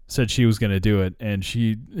 said she was going to do it, and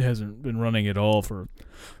she hasn't been running at all for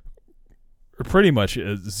pretty much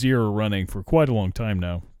zero running for quite a long time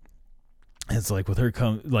now. It's like with her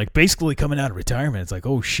basically coming out of retirement, it's like,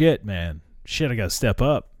 oh shit, man. Shit, I got to step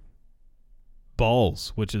up.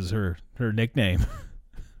 Balls, which is her nickname.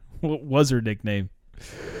 what was her nickname,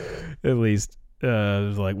 at least. It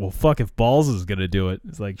was like, well, fuck, if Balls is going to do it.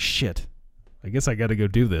 It's like, shit, I guess I got to go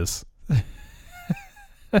do this.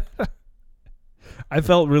 I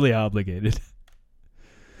felt really obligated.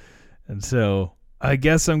 And so I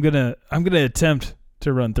guess I'm going to attempt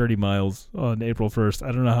to run 30 miles on April 1st.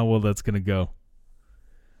 I don't know how well that's going to go.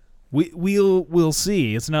 We'll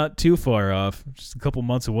see. It's not too far off. Just a couple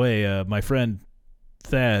months away. My friend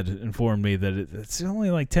Thad informed me that it's only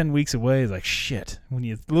like 10 weeks away. It's like, shit. When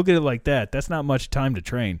you look at it like that, that's not much time to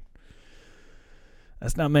train.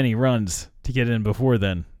 That's not many runs to get in before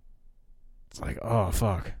then. It's like, oh,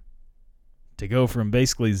 fuck. To go from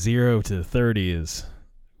basically 0 to 30 is,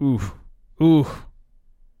 ooh.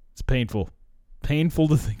 It's painful. Painful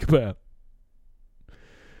to think about.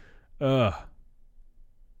 If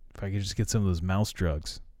I could just get some of those mouse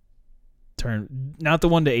drugs. Not the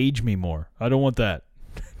one to age me more. I don't want that.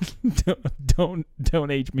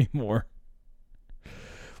 Don't age me more.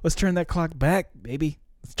 Let's turn that clock back, baby.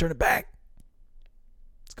 Let's turn it back.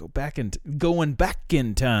 Let's go back going back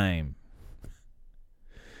in time.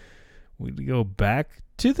 We go back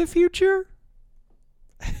to the future?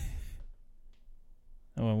 I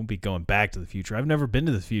won't be going back to the future. I've never been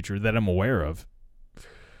to the future that I'm aware of.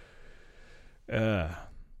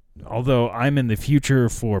 Although I'm in the future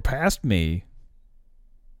for past me,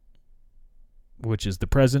 which is the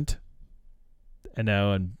present. And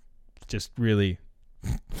now I'm just really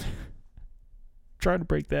trying to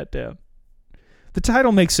break that down. The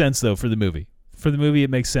title makes sense, though, for the movie. For the movie, it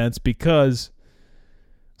makes sense because,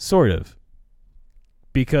 sort of,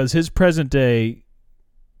 because his present day,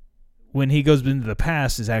 when he goes into the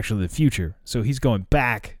past, is actually the future. So he's going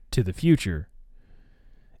back to the future.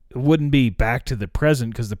 It wouldn't be back to the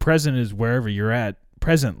present because the present is wherever you're at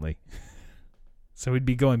presently. So he'd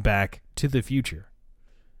be going back to the future.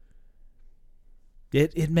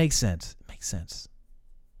 It makes sense. It makes sense.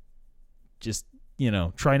 Just,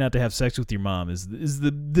 try not to have sex with your mom is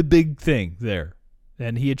the big thing there.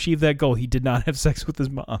 And he achieved that goal. He did not have sex with his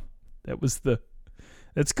mom. That's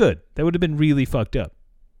good. That would have been really fucked up.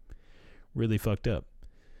 Really fucked up.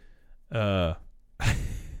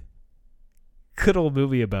 Good old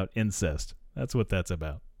movie about incest. That's what that's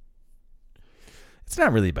about. It's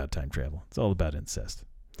not really about time travel. It's all about incest.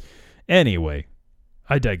 Anyway,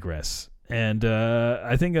 I digress. And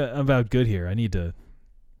I think I'm about good here. I need to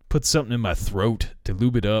put something in my throat to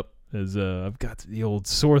lube it up, as I've got the old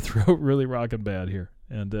sore throat really rocking bad here.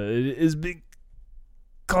 And it is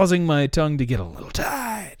causing my tongue to get a little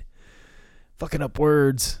tied. Fucking up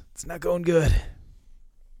words. It's not going good.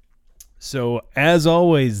 So, as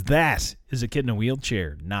always, that is a kid in a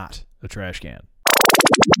wheelchair, not a trash can.